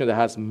those patients that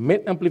has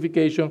MET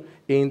amplification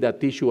in the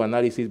tissue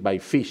analysis by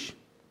FISH.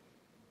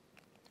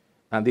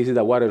 And this is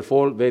the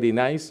waterfall, very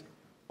nice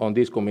on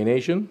this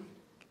combination.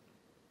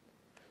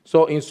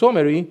 So in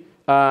summary,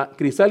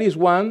 Chrysalis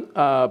 1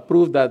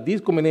 proved that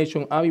this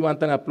combination,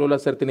 amivantamab plus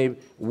lazertinib,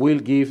 will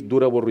give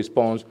durable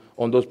response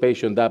on those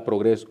patients that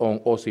progress on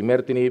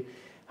osimertinib.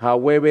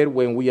 However,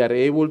 when we are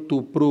able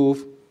to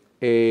prove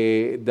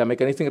the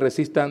mechanistic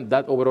resistance,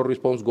 that overall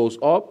response goes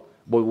up.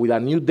 But with the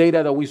new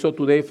data that we saw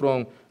today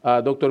from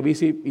Dr.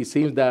 Bisi, it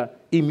seems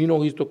that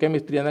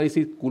immunohistochemistry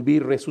analysis could be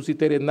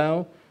resuscitated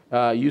now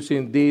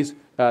using this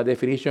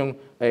definition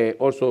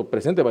also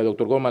presented by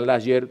Dr. Goldman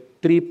last year,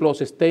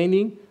 3+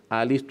 staining,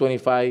 at least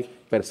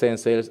 25%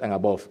 cells and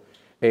above.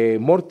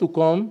 More to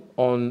come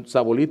on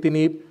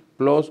savolitinib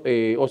plus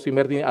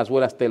osimertinib, as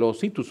well as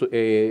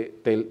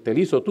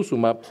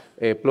telisotuzumab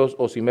plus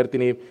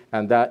osimertinib,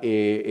 and that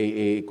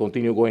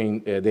continue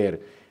going there.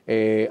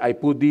 I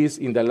put this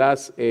in the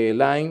last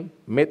line.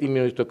 MET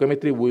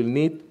immunohistochemistry will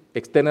need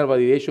external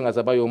validation as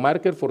a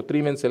biomarker for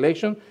treatment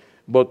selection,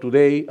 but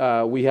today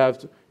we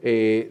have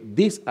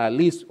this, at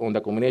least on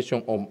the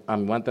combination of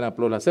amivantamab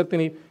plus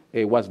lazertinib,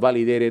 was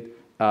validated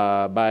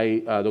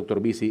by Dr.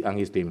 Bisi and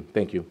his team.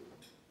 Thank you.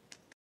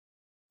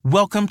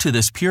 Welcome to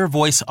this Pure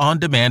Voice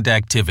on-demand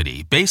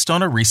activity based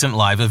on a recent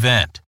live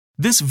event.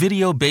 This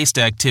video-based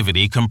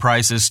activity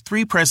comprises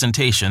 3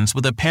 presentations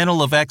with a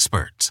panel of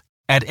experts.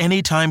 At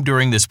any time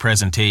during this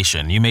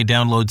presentation, you may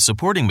download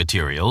supporting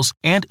materials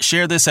and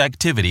share this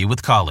activity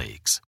with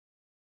colleagues.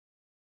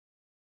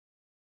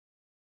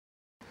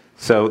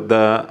 So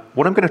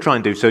what I'm going to try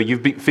and do, so you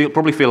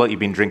probably feel like you've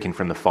been drinking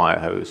from the fire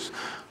hose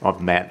of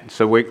MET.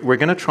 So we're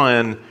going to try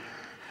and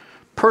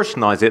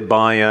personalize it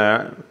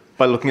by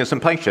looking at some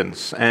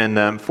patients.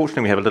 And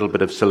fortunately, we have a little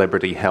bit of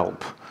celebrity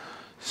help.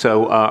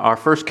 So our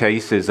first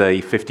case is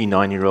a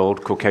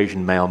 59-year-old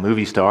Caucasian male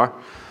movie star.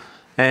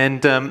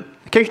 And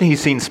occasionally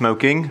he's seen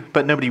smoking,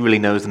 but nobody really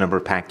knows the number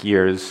of pack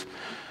years.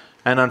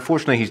 And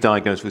unfortunately, he's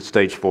diagnosed with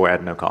stage 4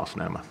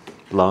 adenocarcinoma,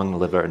 lung,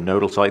 liver, and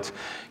nodal sites.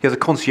 He has a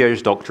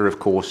concierge doctor, of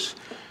course,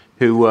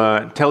 who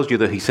tells you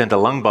that he sent a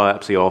lung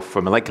biopsy off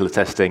for molecular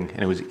testing,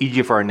 and it was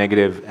EGFR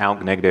negative,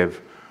 ALK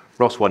negative,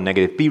 ROS1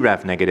 negative,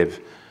 BRAF negative,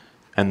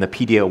 and the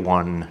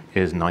PD-L1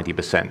 is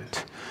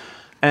 90%.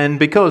 And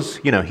because,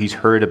 he's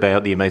heard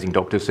about the amazing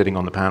doctor sitting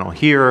on the panel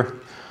here,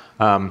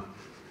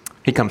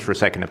 he comes for a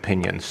second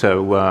opinion.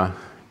 So,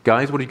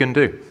 guys, what are you going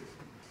to do?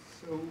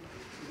 So,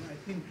 I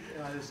think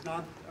it's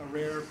not a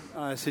rare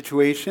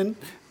situation.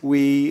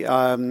 We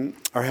are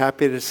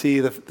happy to see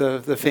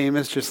the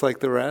famous just like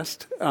the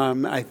rest.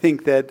 I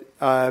think that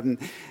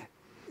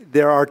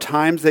there are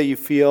times that you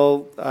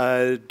feel,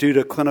 due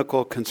to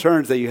clinical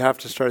concerns, that you have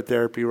to start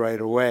therapy right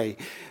away.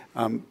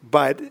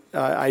 But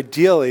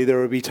ideally,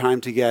 there would be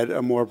time to get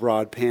a more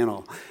broad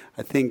panel.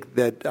 I think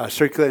that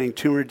circulating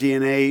tumor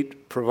DNA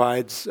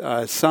provides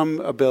some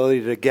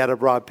ability to get a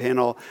broad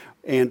panel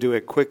and do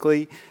it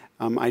quickly.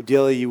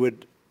 Ideally,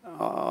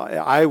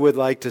 I would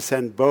like to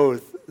send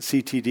both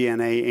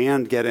ctDNA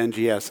and get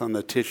NGS on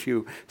the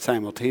tissue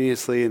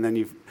simultaneously, and then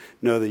you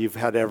know that you've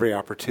had every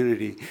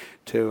opportunity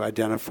to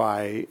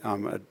identify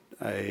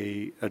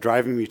a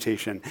driving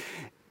mutation.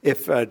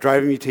 If a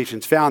driving mutation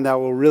is found, that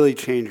will really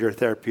change your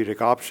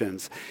therapeutic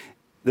options.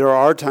 There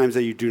are times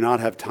that you do not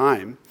have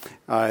time.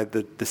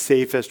 The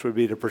safest would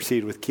be to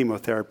proceed with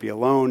chemotherapy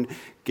alone,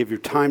 give your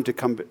time to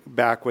come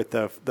back with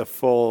the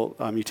full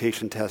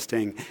mutation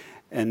testing,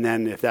 and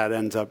then if that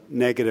ends up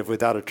negative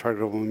without a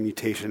targetable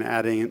mutation,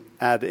 add in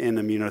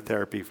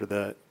immunotherapy for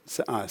the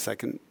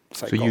second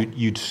cycle. So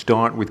you'd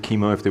start with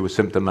chemo if they were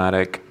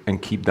symptomatic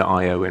and keep the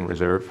IO in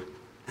reserve?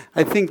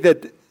 I think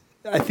that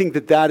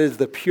is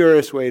the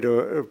purest way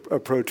to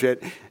approach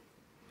it.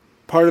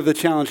 Part of the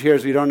challenge here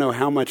is we don't know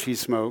how much he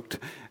smoked.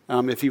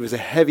 If he was a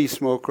heavy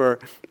smoker,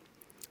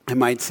 I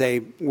might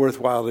say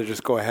worthwhile to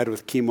just go ahead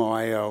with chemo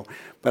IO.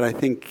 But I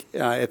think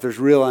if there's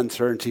real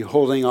uncertainty,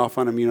 holding off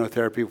on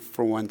immunotherapy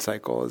for one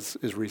cycle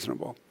is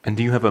reasonable. And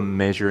do you have a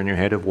measure in your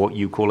head of what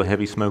you call a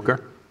heavy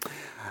smoker?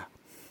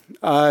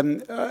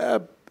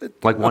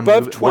 Like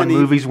one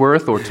movie's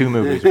worth or 2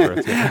 movies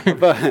worth?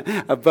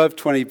 Yeah. Above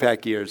 20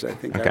 pack years, I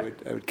think. Okay.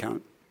 I would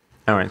count.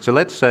 All right, so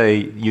let's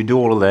say you do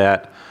all of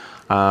that.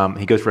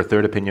 He goes for a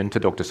third opinion to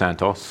Dr.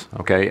 Santos,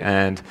 okay,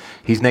 and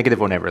he's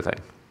negative on everything.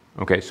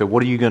 Okay, so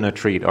what are you going to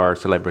treat our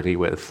celebrity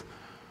with?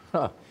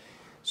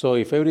 So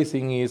if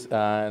everything is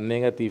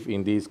negative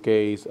in this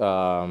case,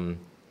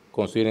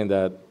 considering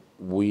that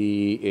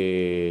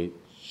we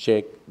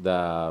check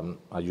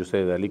as you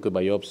said, the liquid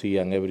biopsy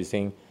and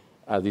everything,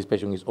 as this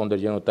patient is under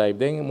genotype,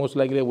 then most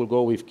likely we'll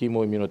go with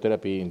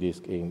chemoimmunotherapy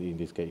in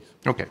this case.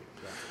 Okay,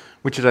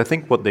 which is I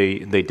think what they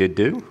did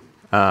do.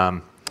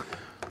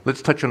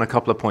 Let's touch on a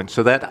couple of points.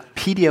 So that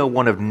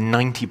PD-L1 of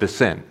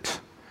 90%,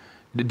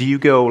 do you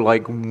go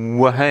like,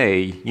 well,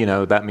 hey,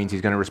 that means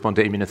he's going to respond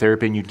to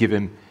immunotherapy, and you'd give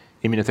him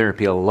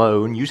immunotherapy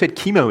alone. You said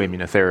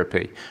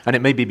chemoimmunotherapy, and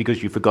it may be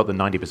because you forgot the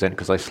 90%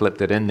 because I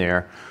slipped it in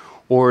there,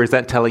 or is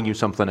that telling you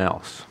something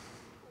else?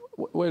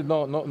 Well,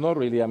 no, not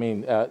really. I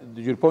mean,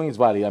 your point is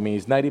valid. I mean,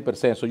 it's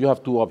 90%, so you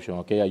have two options,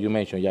 okay? As you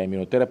mentioned,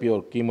 immunotherapy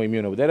or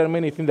chemoimmuno. There are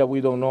many things that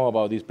we don't know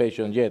about this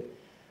patient yet.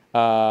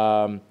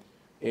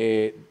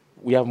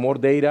 We have more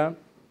data.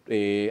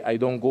 I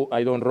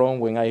don't run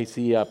when I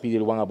see a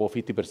PD-L1 above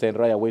 50%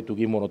 right away to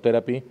give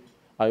monotherapy.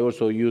 I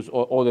also use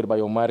other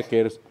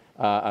biomarkers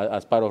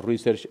as part of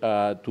research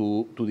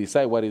to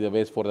decide what is the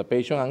best for the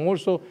patient, and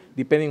also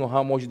depending on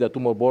how much the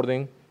tumor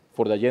burden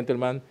for the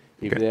gentleman.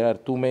 If there are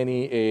too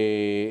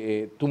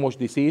much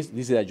disease,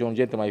 this is a young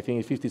gentleman, I think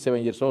he's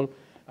 57 years old,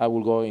 I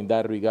will go in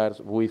that regards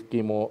with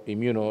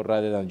chemoimmuno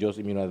rather than just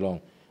immuno alone.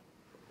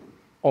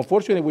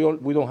 Unfortunately,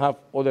 we don't have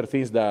other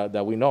things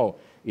that we know.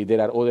 If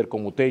there are other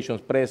commutations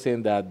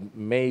present that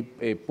may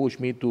push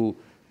me to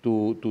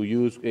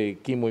use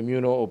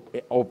chemoimmuno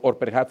or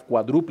perhaps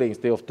quadruplet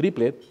instead of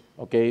triplet,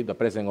 okay, the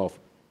presence of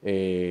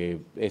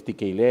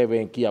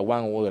STK11,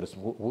 KIA1, or others,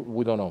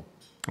 we don't know.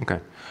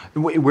 Okay.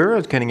 Where I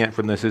was getting at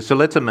from this is, so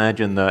let's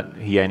imagine that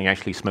he only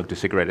actually smoked a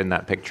cigarette in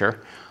that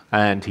picture,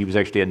 and he was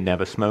actually a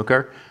never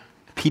smoker.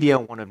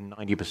 PD-L1 of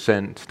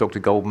 90%, Dr.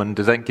 Goldman,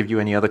 does that give you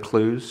any other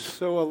clues?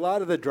 So a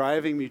lot of the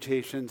driving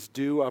mutations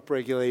do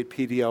upregulate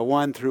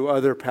PD-L1 through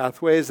other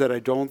pathways that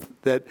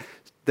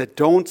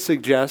don't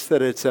suggest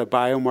that it's a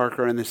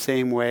biomarker in the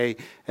same way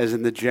as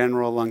in the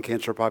general lung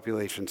cancer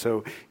population.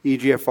 So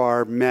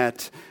EGFR,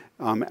 MET,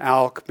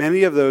 ALK,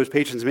 many of those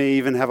patients may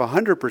even have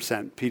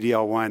 100%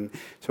 PD-L1.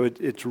 So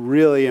it's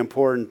really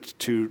important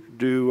to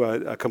do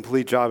a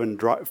complete job in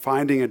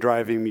finding a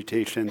driving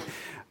mutation.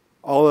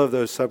 All of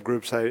those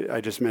subgroups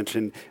I just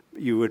mentioned,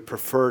 you would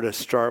prefer to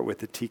start with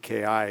the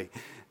TKI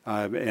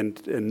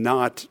and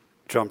not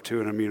jump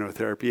to an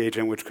immunotherapy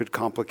agent, which could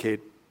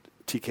complicate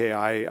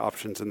TKI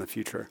options in the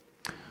future.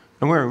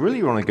 And where I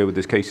really want to go with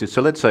this case is,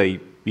 so let's say,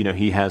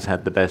 he has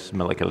had the best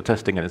molecular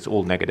testing and it's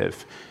all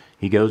negative.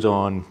 He goes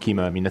on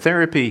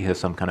chemoimmunotherapy, has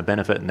some kind of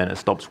benefit, and then it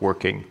stops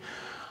working.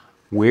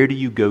 Where do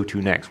you go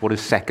to next? What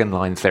does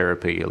second-line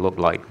therapy look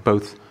like,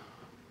 both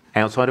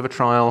outside of a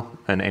trial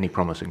and any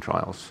promising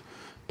trials?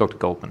 Dr.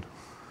 Goldman.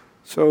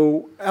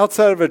 So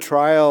outside of a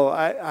trial,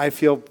 I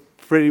feel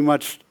pretty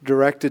much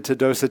directed to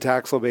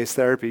docetaxel-based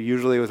therapy,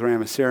 usually with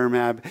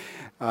ramucirumab.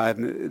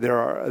 There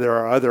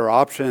are other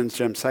options,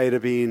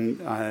 gemcitabine,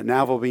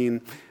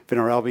 navalbine,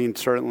 vinorelbine,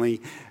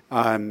 certainly.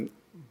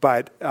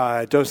 But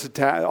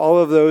all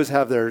of those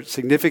have their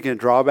significant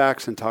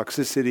drawbacks in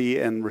toxicity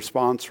and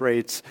response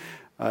rates,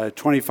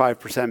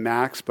 25%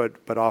 max,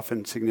 but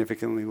often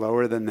significantly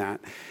lower than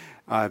that.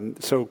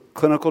 So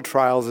clinical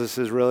trials, this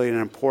is really an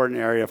important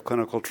area of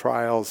clinical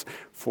trials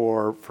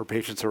for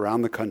patients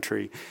around the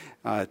country.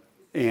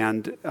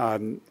 And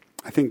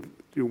I think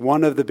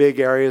one of the big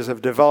areas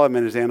of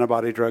development is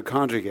antibody-drug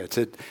conjugates.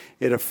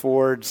 It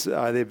affords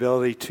the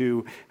ability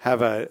to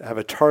have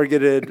a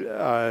targeted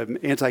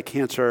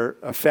anti-cancer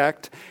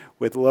effect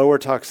with lower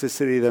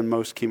toxicity than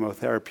most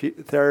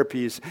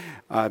therapies,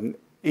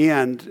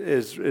 and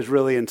is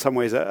really in some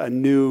ways a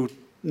new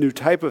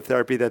type of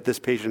therapy that this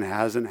patient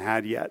hasn't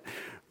had yet.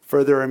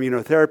 Further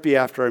immunotherapy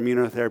after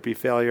immunotherapy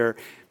failure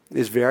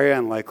is very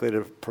unlikely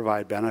to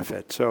provide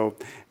benefit. So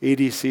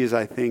ADCs,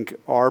 I think,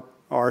 are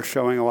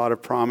showing a lot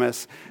of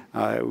promise.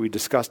 We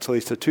discussed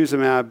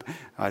telisotuzumab.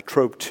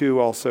 TROP2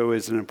 also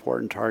is an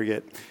important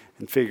target,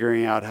 and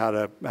figuring out how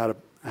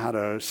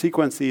to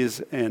sequence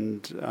these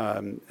and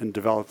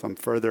develop them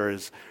further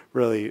is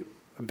really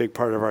a big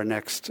part of our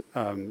next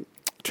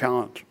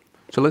challenge.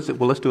 So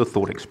let's do a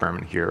thought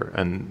experiment here,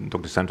 and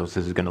Dr. Santos,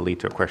 this is going to lead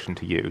to a question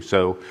to you.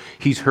 So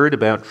he's heard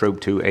about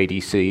TROP2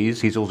 ADCs.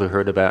 He's also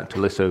heard about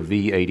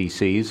Teliso-V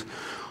ADCs.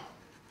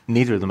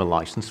 Neither of them are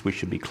licensed, we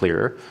should be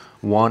clear.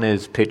 One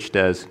is pitched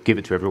as, give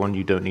it to everyone,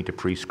 you don't need to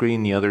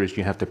pre-screen. The other is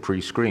you have to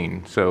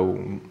pre-screen. So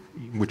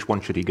which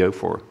one should he go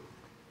for?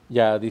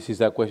 Yeah, this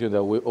is a question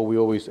that we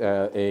always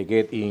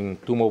get in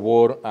tumor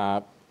board.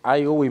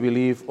 I always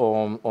believe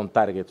on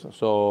targets.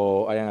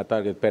 So I am a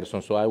target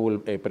person. So I will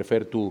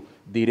prefer to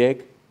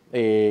direct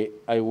the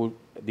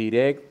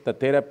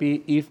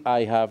therapy if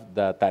I have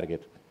the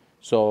target.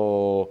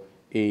 So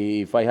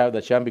if I have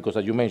the chance, because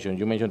as you mentioned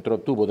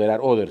TROP2, but there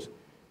are others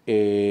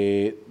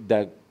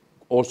that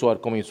also are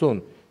coming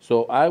soon.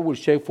 So I will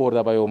check for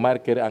the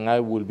biomarker, and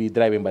I will be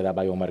driven by the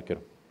biomarker.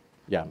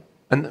 Yeah.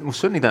 And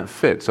certainly that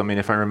fits. I mean,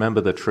 if I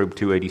remember, the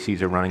TROP2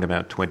 ADCs are running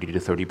about 20 to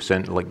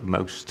 30%, like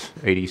most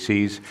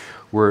ADCs,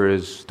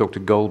 whereas Dr.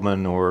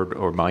 Goldman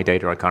or my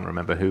data, I can't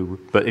remember who,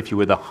 but if you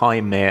were the high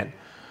MET, it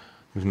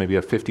was maybe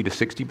a 50 to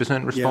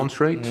 60%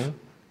 response rate. Mm-hmm.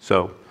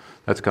 So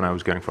that's kind of what I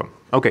was going from.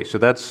 Okay, so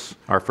that's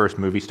our first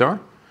movie star.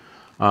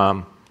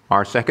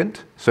 Our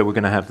second, so we're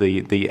going to have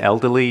the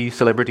elderly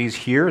celebrities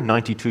here,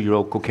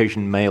 92-year-old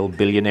Caucasian male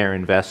billionaire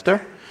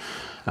investor.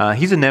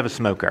 He's a never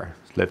smoker.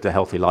 Lived a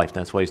healthy life,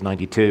 that's why he's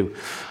 92,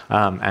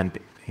 and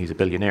he's a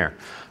billionaire.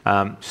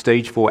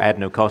 Stage 4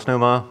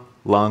 adenocarcinoma,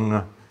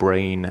 lung,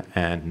 brain,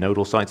 and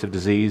nodal sites of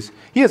disease.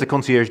 He has a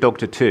concierge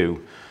doctor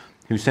too,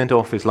 who sent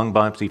off his lung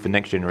biopsy for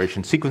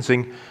next-generation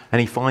sequencing, and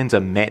he finds a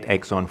MET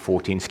exon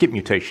 14 skip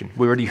mutation.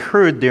 We already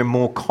heard they're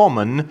more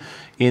common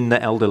in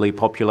the elderly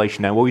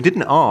population. Now, what we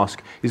didn't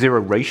ask, is there a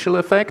racial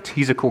effect?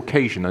 He's a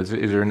Caucasian. Is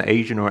there an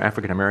Asian or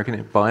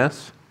African-American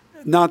bias?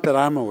 Not that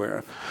I'm aware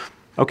of.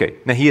 Okay,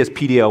 now he has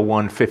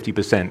PD-L1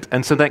 50%,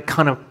 and so that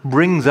kind of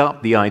brings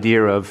up the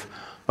idea of,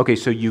 okay,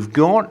 so you've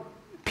got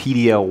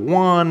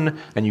PD-L1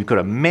 and you've got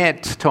a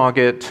MET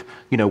target,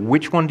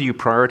 which one do you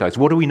prioritize?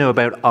 What do we know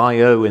about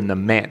IO in the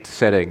MET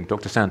setting,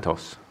 Dr.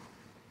 Santos?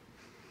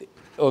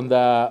 On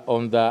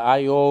the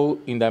IO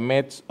in the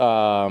METs,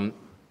 on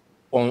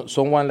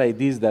someone like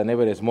this, the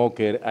never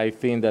smoker, I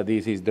think that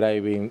this is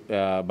driving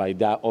by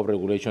that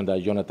upregulation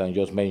that Jonathan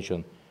just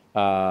mentioned.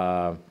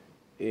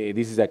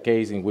 This is a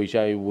case in which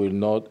I will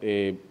not,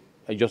 I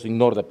just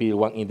ignore the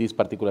PD-1 in this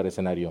particular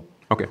scenario.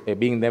 Okay.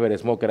 Being never a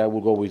smoker, I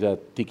will go with a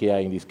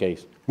TKI in this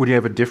case. Would you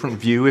have a different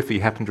view if he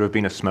happened to have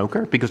been a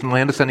smoker? Because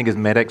my understanding is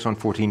MET exon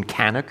 14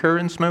 can occur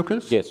in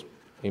smokers? Yes,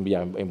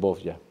 in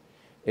both, yeah.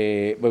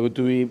 But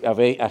to be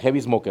a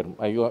heavy smoker,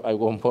 I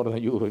go more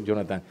than you,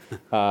 Jonathan,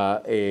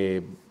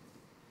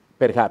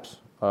 perhaps.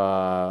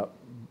 But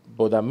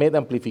the MET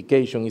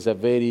amplification is a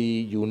very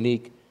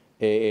unique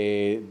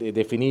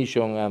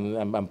definition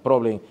and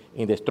problem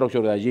in the structure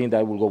of the gene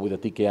that I will go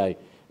with the TKI.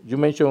 You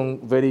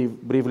mentioned very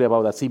briefly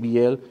about the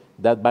CBL,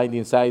 that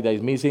binding site that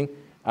is missing.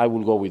 I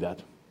will go with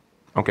that.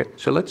 Okay,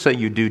 so let's say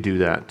you do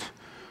that.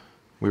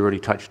 We already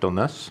touched on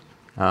this.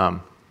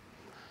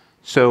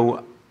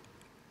 So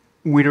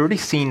we'd already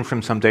seen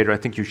from some data, I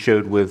think you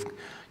showed with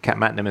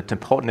capmatinib and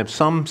tepotinib,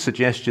 some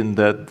suggestion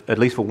that, at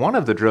least for one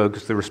of the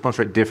drugs, the response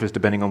rate differs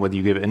depending on whether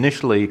you give it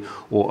initially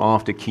or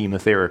after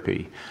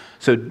chemotherapy.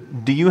 So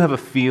do you have a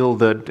feel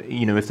that,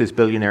 if this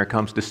billionaire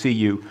comes to see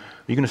you,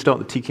 are you going to start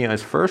the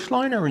TKIs first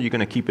line, or are you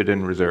going to keep it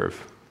in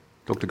reserve?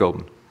 Dr.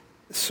 Golden.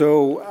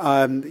 So,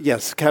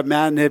 yes,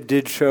 capmatinib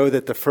did show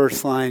that the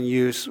first-line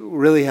use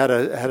really had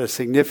a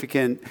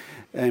significant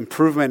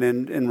improvement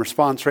in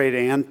response rate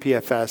and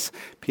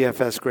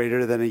PFS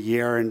greater than a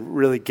year, and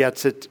really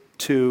gets it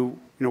to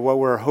what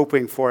we're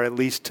hoping for, at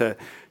least to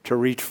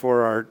reach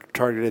for our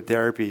targeted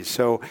therapies.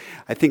 So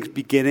I think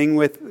beginning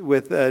with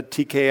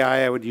TKI,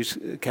 I would use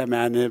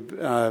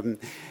capmatinib,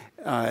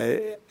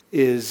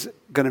 is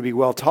going to be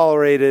well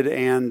tolerated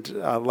and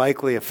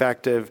likely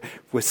effective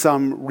with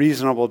some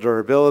reasonable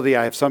durability.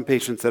 I have some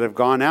patients that have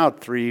gone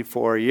out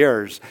 3-4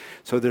 years,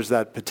 so there's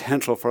that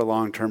potential for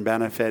long-term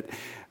benefit.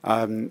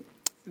 There's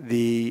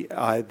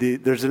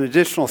an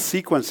additional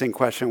sequencing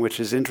question which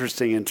is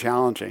interesting and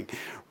challenging.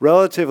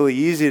 Relatively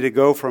easy to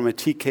go from a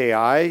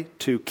TKI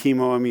to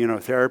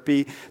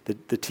chemoimmunotherapy. The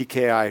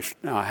TKI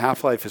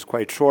half-life is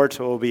quite short,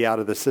 so it will be out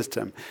of the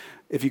system.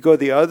 If you go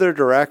the other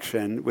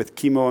direction with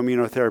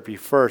chemoimmunotherapy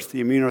first,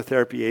 the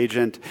immunotherapy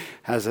agent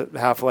has a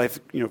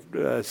half-life,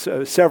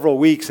 several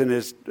weeks and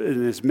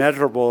is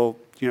measurable,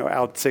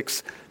 out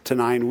 6 to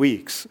 9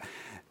 weeks.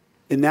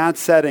 In that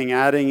setting,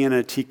 adding in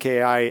a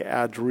TKI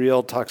adds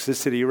real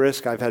toxicity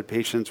risk. I've had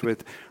patients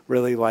with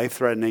really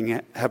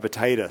life-threatening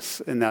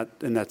hepatitis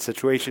in that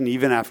situation,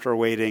 even after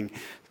waiting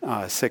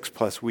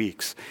 6+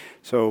 weeks.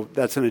 So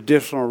that's an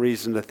additional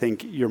reason to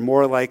think you're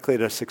more likely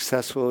to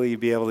successfully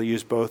be able to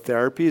use both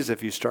therapies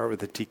if you start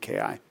with a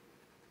TKI.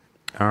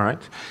 All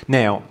right.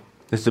 Now,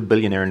 this is a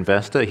billionaire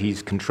investor.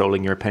 He's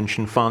controlling your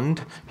pension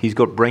fund. He's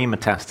got brain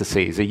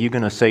metastases. Are you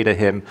going to say to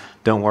him,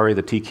 don't worry,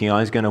 the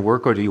TKI is going to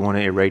work, or do you want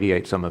to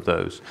irradiate some of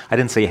those? I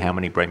didn't say how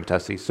many brain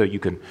metastases, so you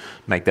can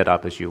make that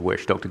up as you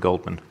wish. Dr.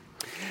 Goldman.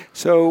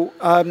 So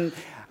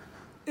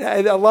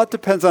a lot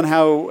depends on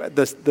how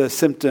the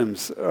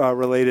symptoms are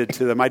related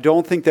to them. I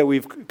don't think that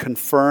we've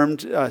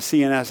confirmed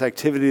CNS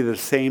activity to the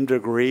same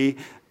degree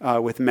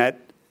with MET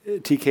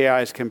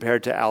TKIs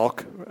compared to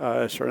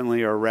ALK,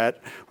 certainly, or RET,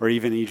 or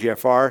even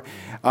EGFR.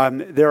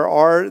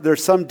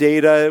 There's some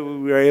data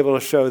we were able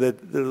to show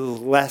that there's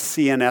less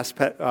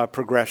CNS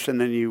progression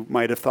than you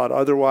might have thought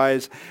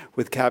otherwise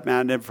with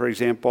capmatinib, for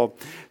example.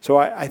 So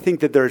I think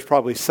that there's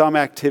probably some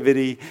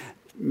activity,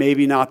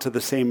 maybe not to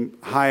the same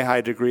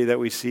high degree that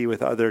we see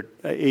with other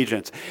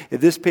agents.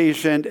 If this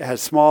patient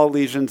has small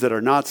lesions that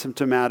are not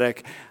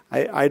symptomatic,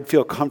 I'd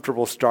feel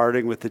comfortable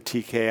starting with the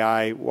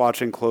TKI,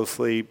 watching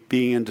closely,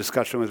 being in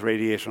discussion with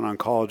radiation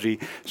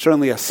oncology.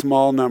 Certainly a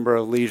small number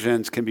of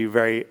lesions can be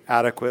very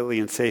adequately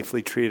and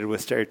safely treated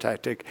with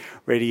stereotactic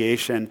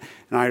radiation,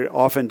 and I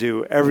often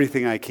do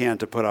everything I can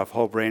to put off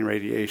whole brain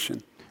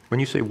radiation. When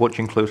you say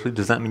watching closely,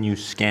 does that mean you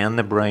scan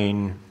the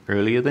brain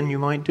earlier than you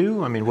might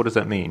do? I mean, what does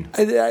that mean?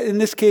 In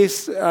this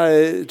case,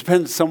 it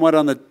depends somewhat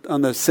on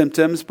the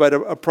symptoms, but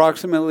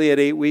approximately at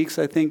 8 weeks,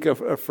 I think,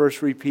 a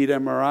first repeat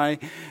MRI.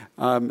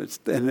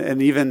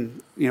 And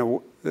even,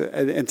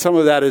 and some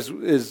of that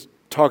is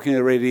talking to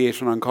the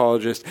radiation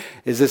oncologist.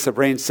 Is this a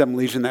brainstem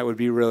lesion that would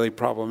be really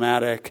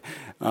problematic,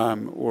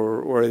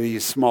 or are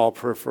these small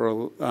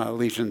peripheral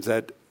lesions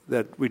that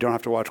we don't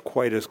have to watch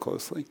quite as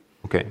closely?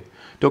 Okay.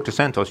 Dr.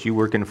 Santos, you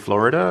work in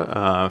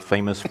Florida,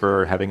 famous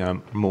for having a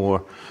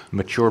more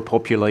mature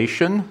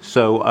population.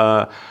 So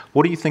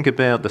what do you think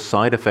about the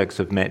side effects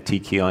of MET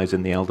TKIs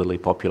in the elderly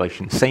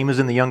population? Same as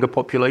in the younger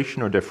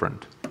population or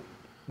different?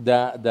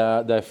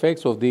 The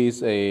effects of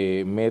these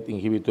MET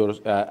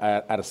inhibitors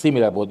are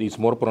similar, but it's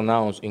more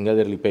pronounced in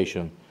elderly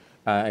patients,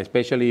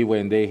 especially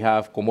when they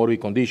have comorbid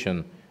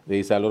condition. There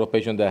is a lot of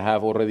patients that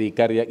have already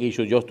cardiac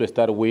issues just to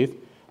start with,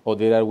 or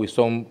they are with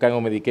some kind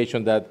of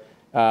medication that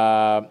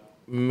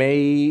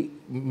may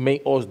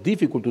make us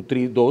difficult to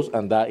treat those,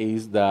 and that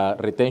is the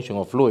retention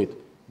of fluid.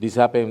 This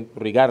happens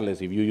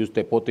regardless. If you use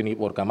tepotinib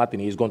or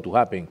camatinib, it's going to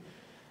happen.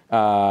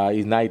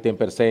 It's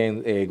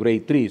 9-10%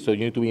 grade 3, so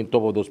you need to be on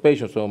top of those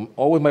patients. So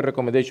always my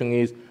recommendation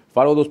is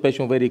follow those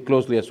patients very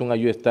closely as soon as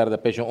you start the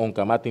patient on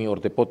camatinib or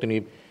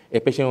tepotinib,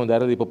 especially on the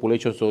elderly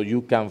population, so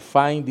you can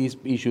find this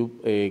issue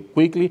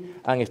quickly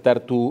and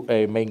start to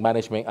make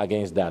management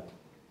against that.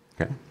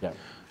 Okay. Yeah.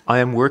 I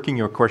am working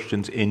your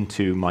questions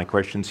into my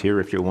questions here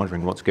if you're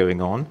wondering what's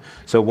going on.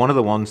 So one of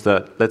the ones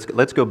that,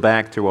 let's go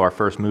back to our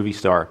first movie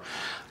star.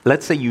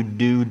 Let's say you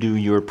do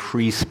your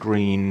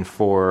pre-screen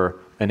for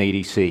an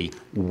ADC.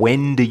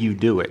 When do you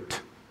do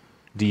it?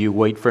 Do you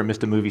wait for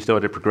Mr. Movie Star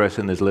to progress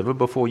in his liver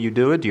before you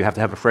do it? Do you have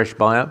to have a fresh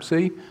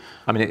biopsy?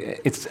 I mean,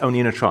 it's only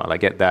in a trial, I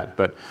get that,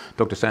 but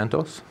Dr.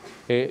 Santos?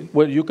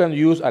 Well, you can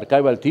use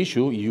archival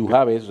tissue, you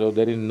have it, so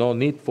there is no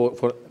need for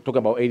talk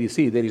about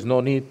ADC, there is no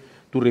need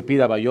to repeat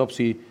a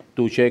biopsy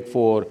to check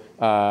for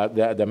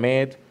the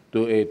MET,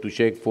 to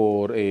check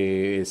for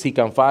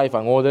CEACAM5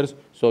 and others,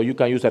 so you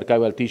can use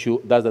archival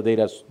tissue. That's the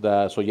data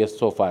that suggests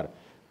so far.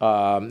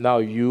 Now,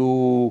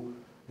 you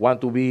want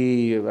to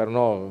be, I don't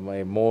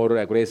know, more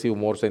aggressive,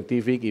 more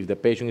scientific. If the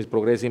patient is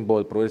progressing,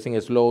 but progressing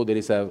slow, there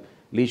is a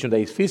lesion that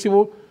is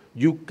feasible,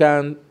 you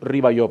can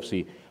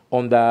rebiopsy.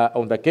 On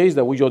the case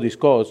that we just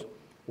discussed,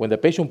 when the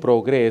patient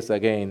progresses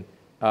again,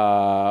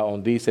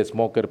 on this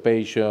smoker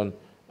patient,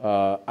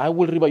 I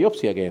will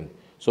rebiopsy again.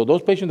 So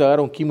those patients that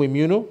are on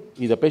chemoimmuno,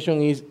 if the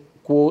patient is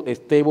quote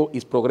stable,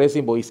 is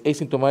progressing, but is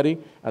asymptomatic,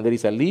 and there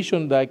is a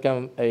lesion that I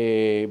can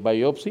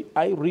biopsy,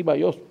 I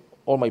rebiopsy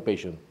all my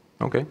patients.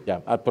 Okay. Yeah,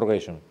 at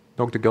progression.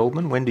 Dr.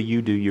 Goldman, when do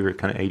you do your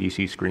kind of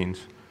ADC screens?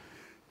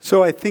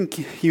 So I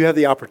think you have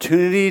the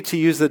opportunity to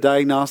use the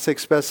diagnostic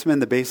specimen,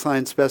 the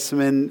baseline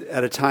specimen,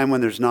 at a time when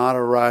there's not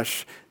a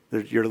rush.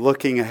 You're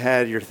looking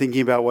ahead. You're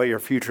thinking about what your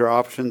future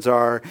options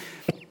are.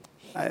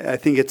 I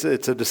think it's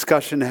a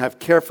discussion to have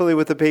carefully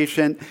with the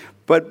patient.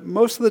 But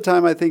most of the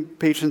time, I think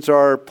patients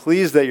are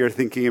pleased that you're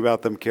thinking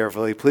about them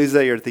carefully, pleased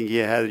that you're thinking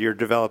ahead, you're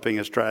developing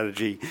a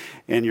strategy,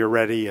 and you're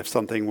ready if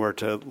something were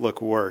to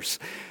look worse.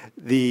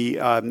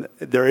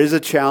 There is a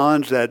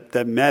challenge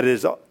that MET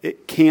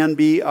it can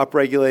be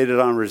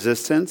upregulated on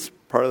resistance.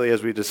 Partly,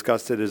 as we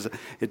discussed,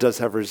 it does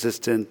have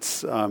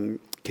resistance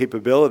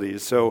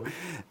capabilities. So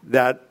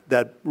that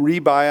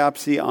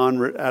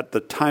rebiopsy at the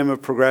time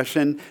of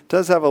progression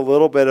does have a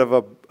little bit of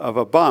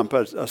a bump,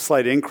 a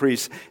slight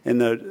increase in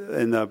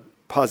the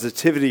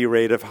positivity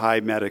rate of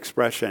high MET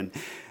expression.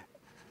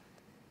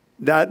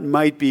 That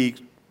might be.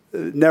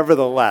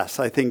 Nevertheless,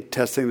 I think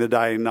testing the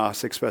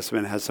diagnostic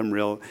specimen has some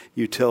real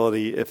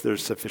utility if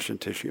there's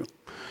sufficient tissue.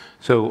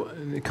 So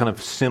kind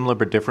of similar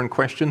but different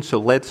question. So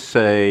let's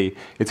say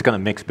it's kind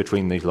of mixed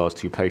between these last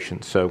two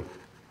patients. So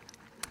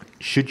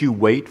should you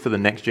wait for the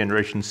next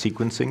generation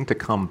sequencing to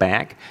come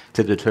back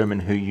to determine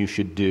who you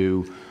should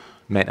do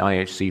MET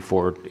IHC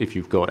for if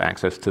you've got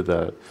access to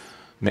the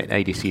MET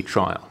ADC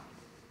trial?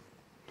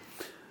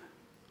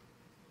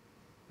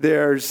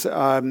 There's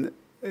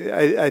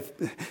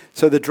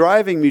so the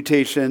driving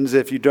mutations,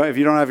 if you don't have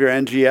your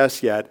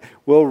NGS yet,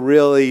 will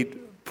really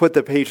put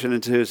the patient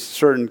into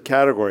certain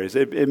categories.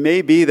 It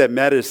may be that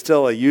MET is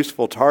still a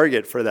useful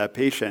target for that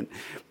patient,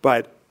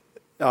 but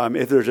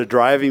if there's a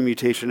driving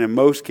mutation, in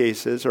most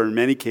cases, or in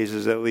many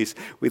cases at least,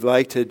 we'd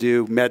like to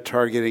do MET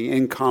targeting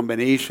in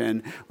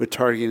combination with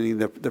targeting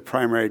the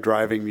primary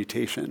driving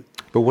mutation.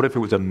 But what if it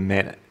was a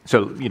MET?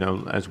 So,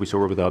 as we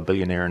saw with our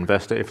billionaire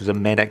investor, if it's a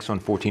MET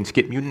exon 14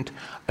 skip mutant,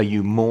 are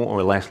you more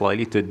or less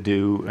likely to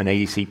do an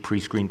ADC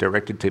pre-screen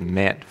directed to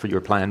MET for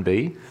your plan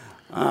B?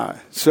 That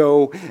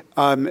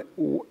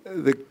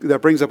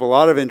brings up a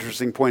lot of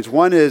interesting points.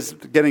 One is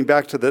getting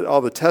back to all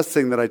the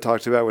testing that I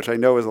talked about, which I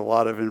know is a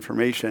lot of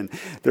information.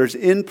 There's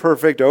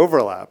imperfect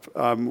overlap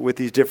with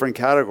these different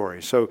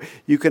categories. So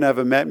you can have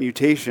a MET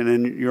mutation,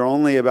 and you're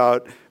only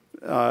about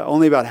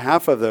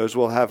half of those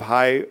will have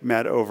high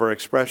MET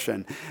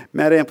overexpression.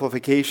 MET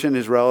amplification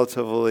is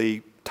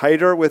relatively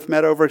tighter with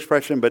MET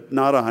overexpression, but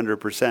not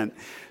 100%.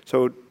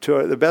 So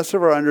to the best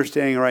of our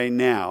understanding right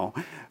now,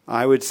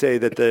 I would say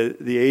that the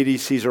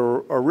ADCs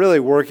are really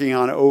working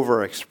on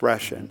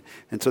overexpression.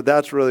 And so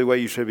that's really what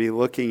you should be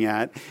looking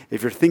at.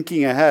 If you're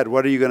thinking ahead,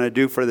 what are you going to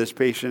do for this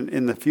patient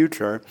in the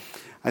future?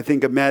 I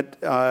think a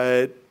MET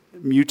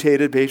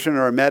mutated patient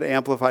or a MET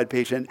amplified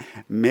patient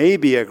may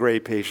be a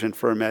great patient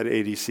for a MET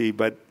ADC,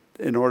 but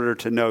in order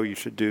to know, you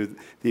should do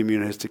the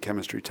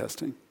immunohistochemistry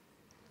testing.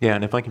 Yeah,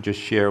 and if I can just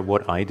share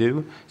what I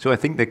do. So I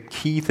think the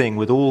key thing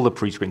with all the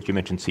pre-screens, you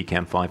mentioned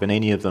CCAM5 and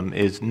any of them,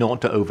 is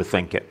not to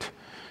overthink it.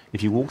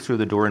 If you walk through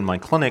the door in my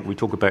clinic, we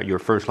talk about your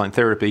first-line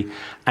therapy,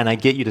 and I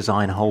get you to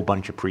design a whole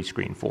bunch of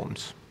pre-screen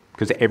forms,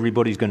 because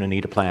everybody's going to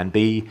need a plan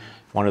B.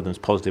 If one of them's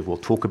positive, we'll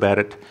talk about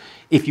it.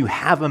 If you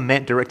have a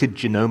MET-directed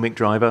genomic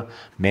driver,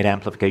 MET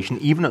amplification,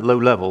 even at low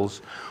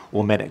levels,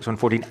 or MET exon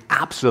 14,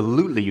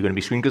 absolutely you're going to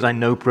be screened, because I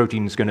know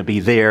protein is going to be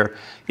there.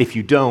 If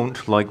you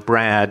don't, like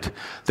Brad,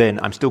 then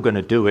I'm still going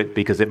to do it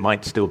because it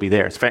might still be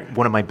there. In fact,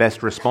 one of my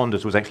best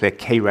responders was actually a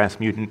KRAS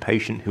mutant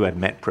patient who had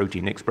MET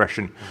protein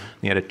expression.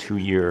 He had a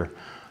 2-year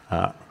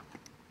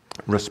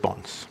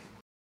response.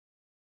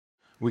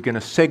 We're going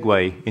to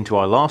segue into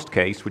our last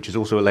case, which is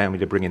also allowing me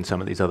to bring in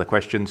some of these other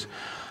questions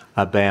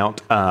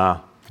about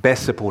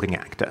best supporting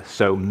actor,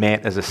 so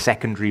MET as a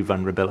secondary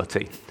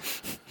vulnerability.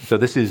 So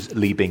this is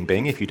Li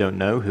Bingbing, if you don't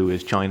know, who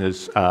is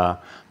China's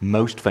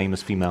most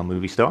famous female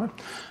movie star.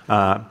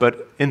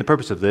 But in the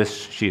purpose of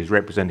this, she is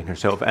representing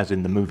herself as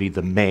in the movie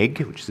The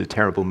Meg, which is a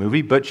terrible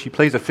movie, but she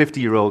plays a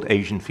 50-year-old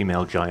Asian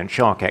female giant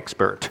shark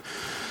expert.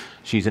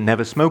 She's a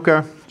never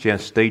smoker. She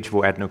has stage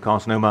 4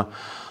 adenocarcinoma,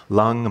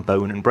 lung,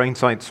 bone, and brain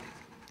sites,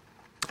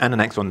 and an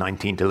exon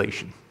 19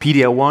 deletion.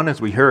 PD-L1,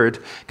 as we heard,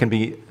 can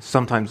be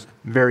sometimes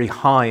very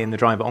high in the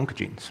driver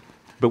oncogenes,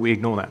 but we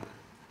ignore that.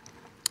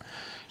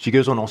 She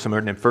goes on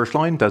osimertinib first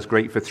line, does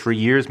great for 3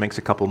 years, makes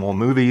a couple more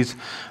movies,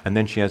 and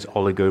then she has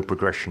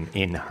oligoprogression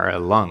in her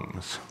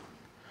lungs.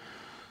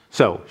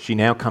 So she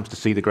now comes to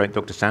see the great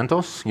Dr.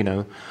 Santos,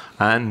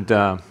 and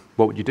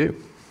what would you do?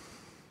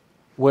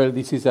 Well,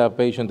 this is a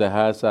patient that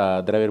has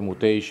a driver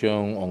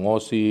mutation on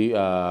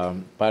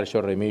OSI,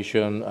 partial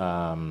remission,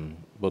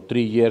 but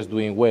 3 years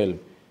doing well.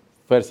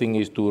 First thing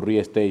is to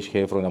re-stage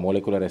her from a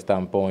molecular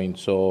standpoint.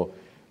 So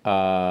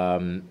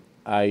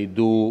I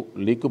do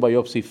liquid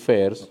biopsy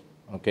first,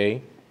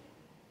 okay,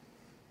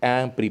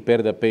 and prepare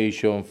the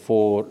patient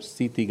for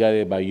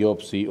CT-guided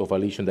biopsy of a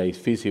lesion that is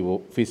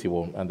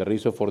feasible. And the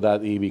reason for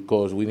that is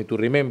because we need to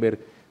remember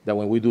that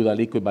when we do the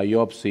liquid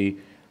biopsy,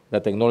 the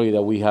technology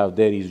that we have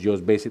there is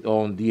just based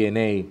on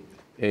DNA,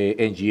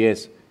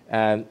 NGS.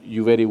 And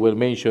you very well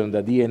mentioned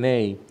that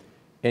DNA,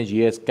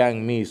 NGS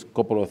can miss a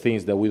couple of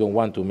things that we don't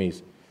want to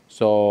miss.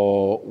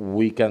 So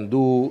we can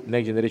do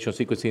next-generation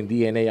sequencing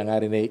DNA and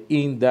RNA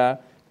in the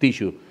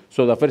tissue.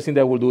 So the first thing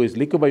that we'll do is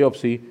liquid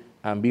biopsy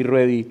and be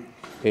ready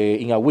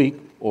in a week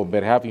or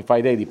perhaps in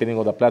 5 days, depending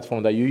on the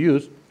platform that you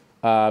use,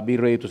 be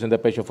ready to send the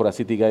patient for a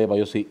CT-guided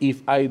biopsy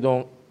if I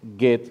don't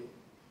get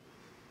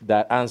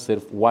that answer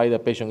why the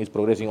patient is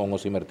progressing on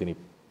osimertinib.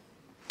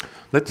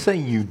 Let's say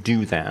you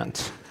do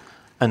that,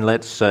 and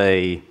let's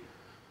say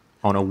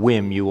on a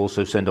whim you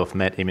also send off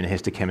MET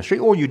immunohistochemistry,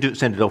 or you do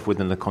send it off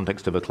within the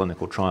context of a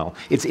clinical trial.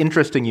 It's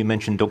interesting you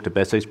mentioned Dr.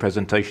 Besse's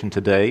presentation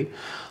today,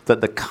 that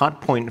the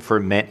cut point for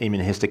MET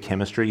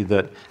immunohistochemistry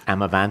that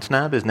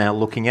amivantamab is now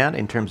looking at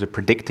in terms of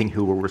predicting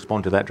who will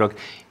respond to that drug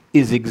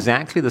is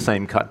exactly the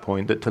same cut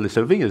point that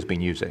Teliso-V has been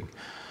using.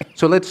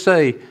 So let's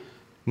say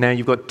now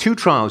you've got 2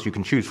 trials you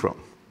can choose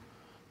from.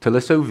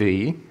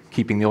 Teliso-V,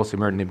 keeping the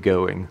osimertinib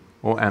going,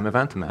 or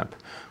amivantamab.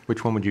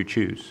 Which one would you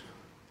choose?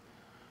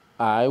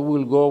 I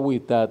will go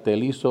with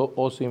Teliso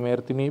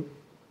osimertinib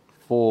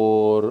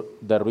for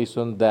the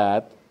reason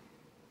that,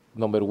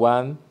 number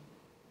one,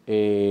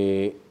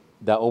 the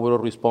overall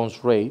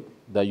response rate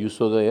that you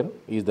saw there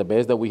is the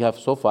best that we have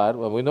so far.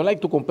 Well, we don't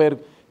like to compare,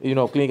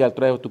 clinical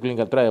trial to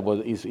clinical trial,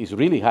 but it's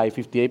really high,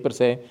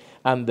 58%,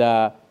 and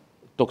the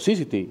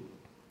toxicity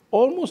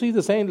almost is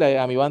the same like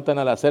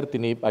amivantamab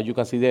lazertinib, as you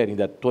can see there, in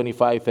that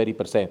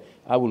 25-30%.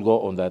 I will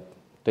go on that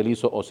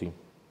Teliso osi.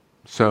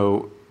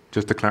 So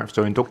just to clarify,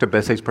 so in Dr.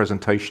 Besse's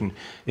presentation,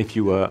 if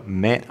you were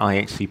MET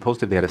IHC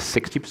positive, they had a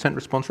 60%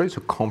 response rate,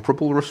 so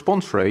comparable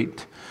response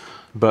rate,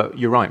 but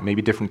you're right,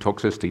 maybe different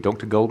toxicity.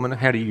 Dr. Goldman,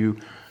 how do you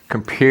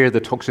compare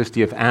the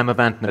toxicity of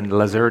amivantamab and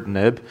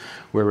lazertinib,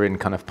 we're in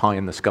kind of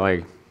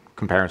pie-in-the-sky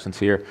comparisons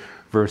here,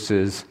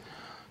 versus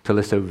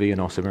Teliso-V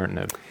and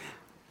osimertinib?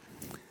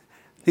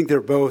 I think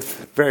they're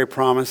both very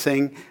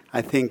promising.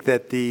 I think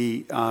that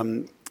the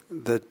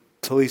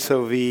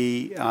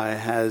Teliso-V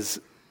has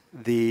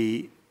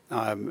the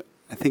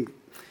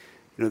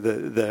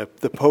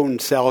the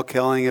potent cell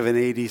killing of an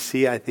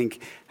ADC. I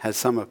think has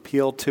some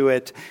appeal to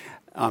it.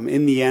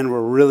 In the end,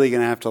 we're really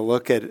going to have to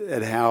look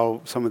at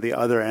how some of the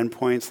other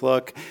endpoints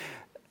look.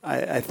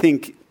 I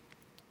think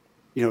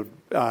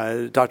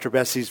Dr.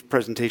 Besse's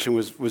presentation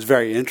was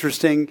very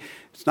interesting.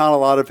 It's not a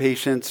lot of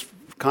patients,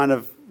 kind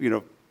of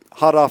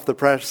hot off the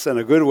press in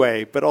a good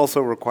way, but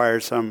also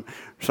requires some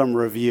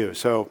review.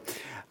 So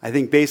I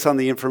think based on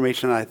the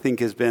information I think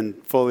has been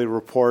fully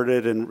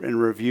reported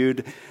and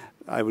reviewed,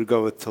 I would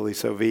go with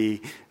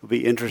Teliso-V. It'll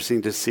be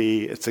interesting to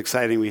see. It's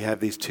exciting we have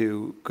these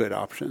 2 good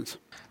options.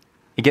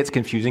 It gets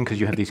confusing because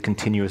you have these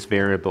continuous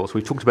variables.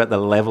 We've talked about the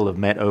level of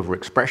MET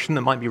overexpression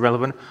that might be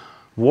relevant.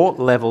 What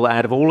level,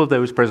 out of all of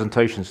those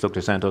presentations,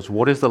 Dr. Santos,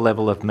 what is the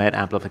level of MET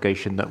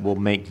amplification that will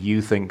make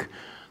you think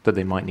that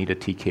they might need a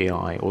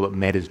TKI or that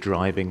MET is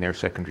driving their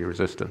secondary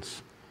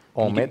resistance?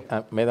 on MET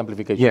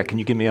amplification. Yeah, can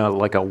you give me a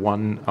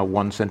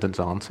one sentence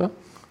answer?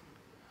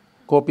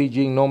 Copy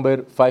gene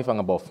number 5 and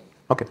above.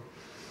 Okay.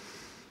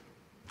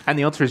 And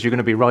the answer is you're going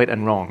to be right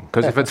and wrong,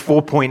 because if it's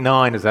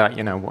 4.9, is that,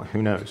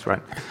 who knows,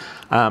 right?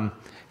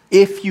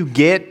 If you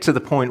get to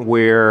the point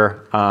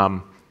where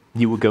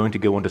you were going to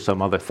go into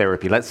some other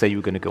therapy, let's say you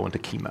were going to go into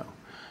chemo,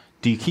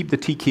 do you keep the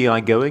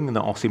TKI going and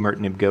the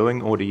osimertinib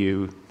going, or do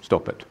you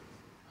stop it?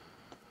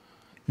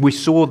 We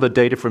saw the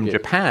data from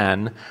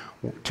Japan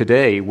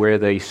today where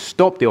they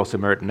stopped the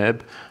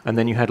osimertinib, and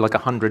then you had like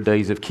 100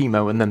 days of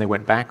chemo, and then they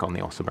went back on the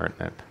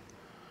osimertinib.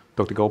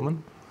 Dr.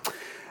 Goldman?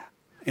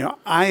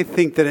 I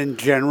think that in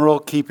general,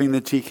 keeping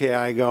the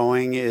TKI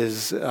going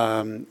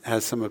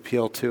has some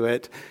appeal to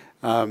it.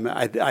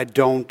 I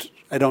don't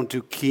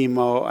do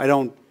chemo.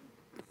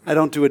 I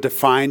don't do a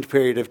defined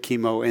period of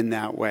chemo in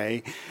that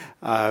way.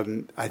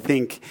 I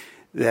think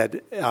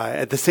that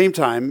at the same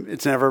time,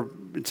 it's never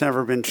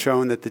been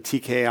shown that the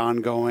TKI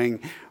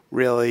ongoing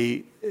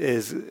really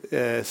is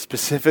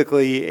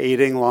specifically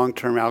aiding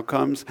long-term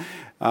outcomes.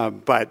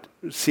 But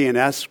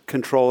CNS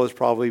control is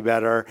probably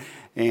better,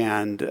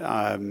 and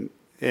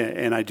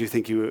I do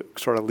think you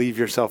sort of leave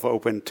yourself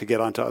open to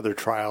get onto other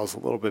trials a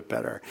little bit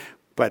better.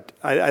 But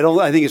I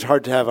think it's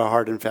hard to have a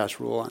hard and fast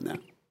rule on that.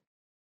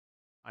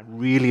 I'd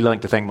really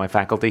like to thank my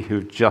faculty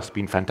who've just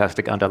been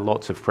fantastic under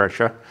lots of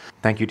pressure.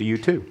 Thank you to you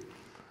too.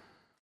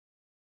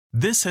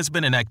 This has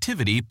been an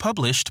activity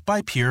published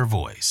by Peer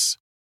Voice.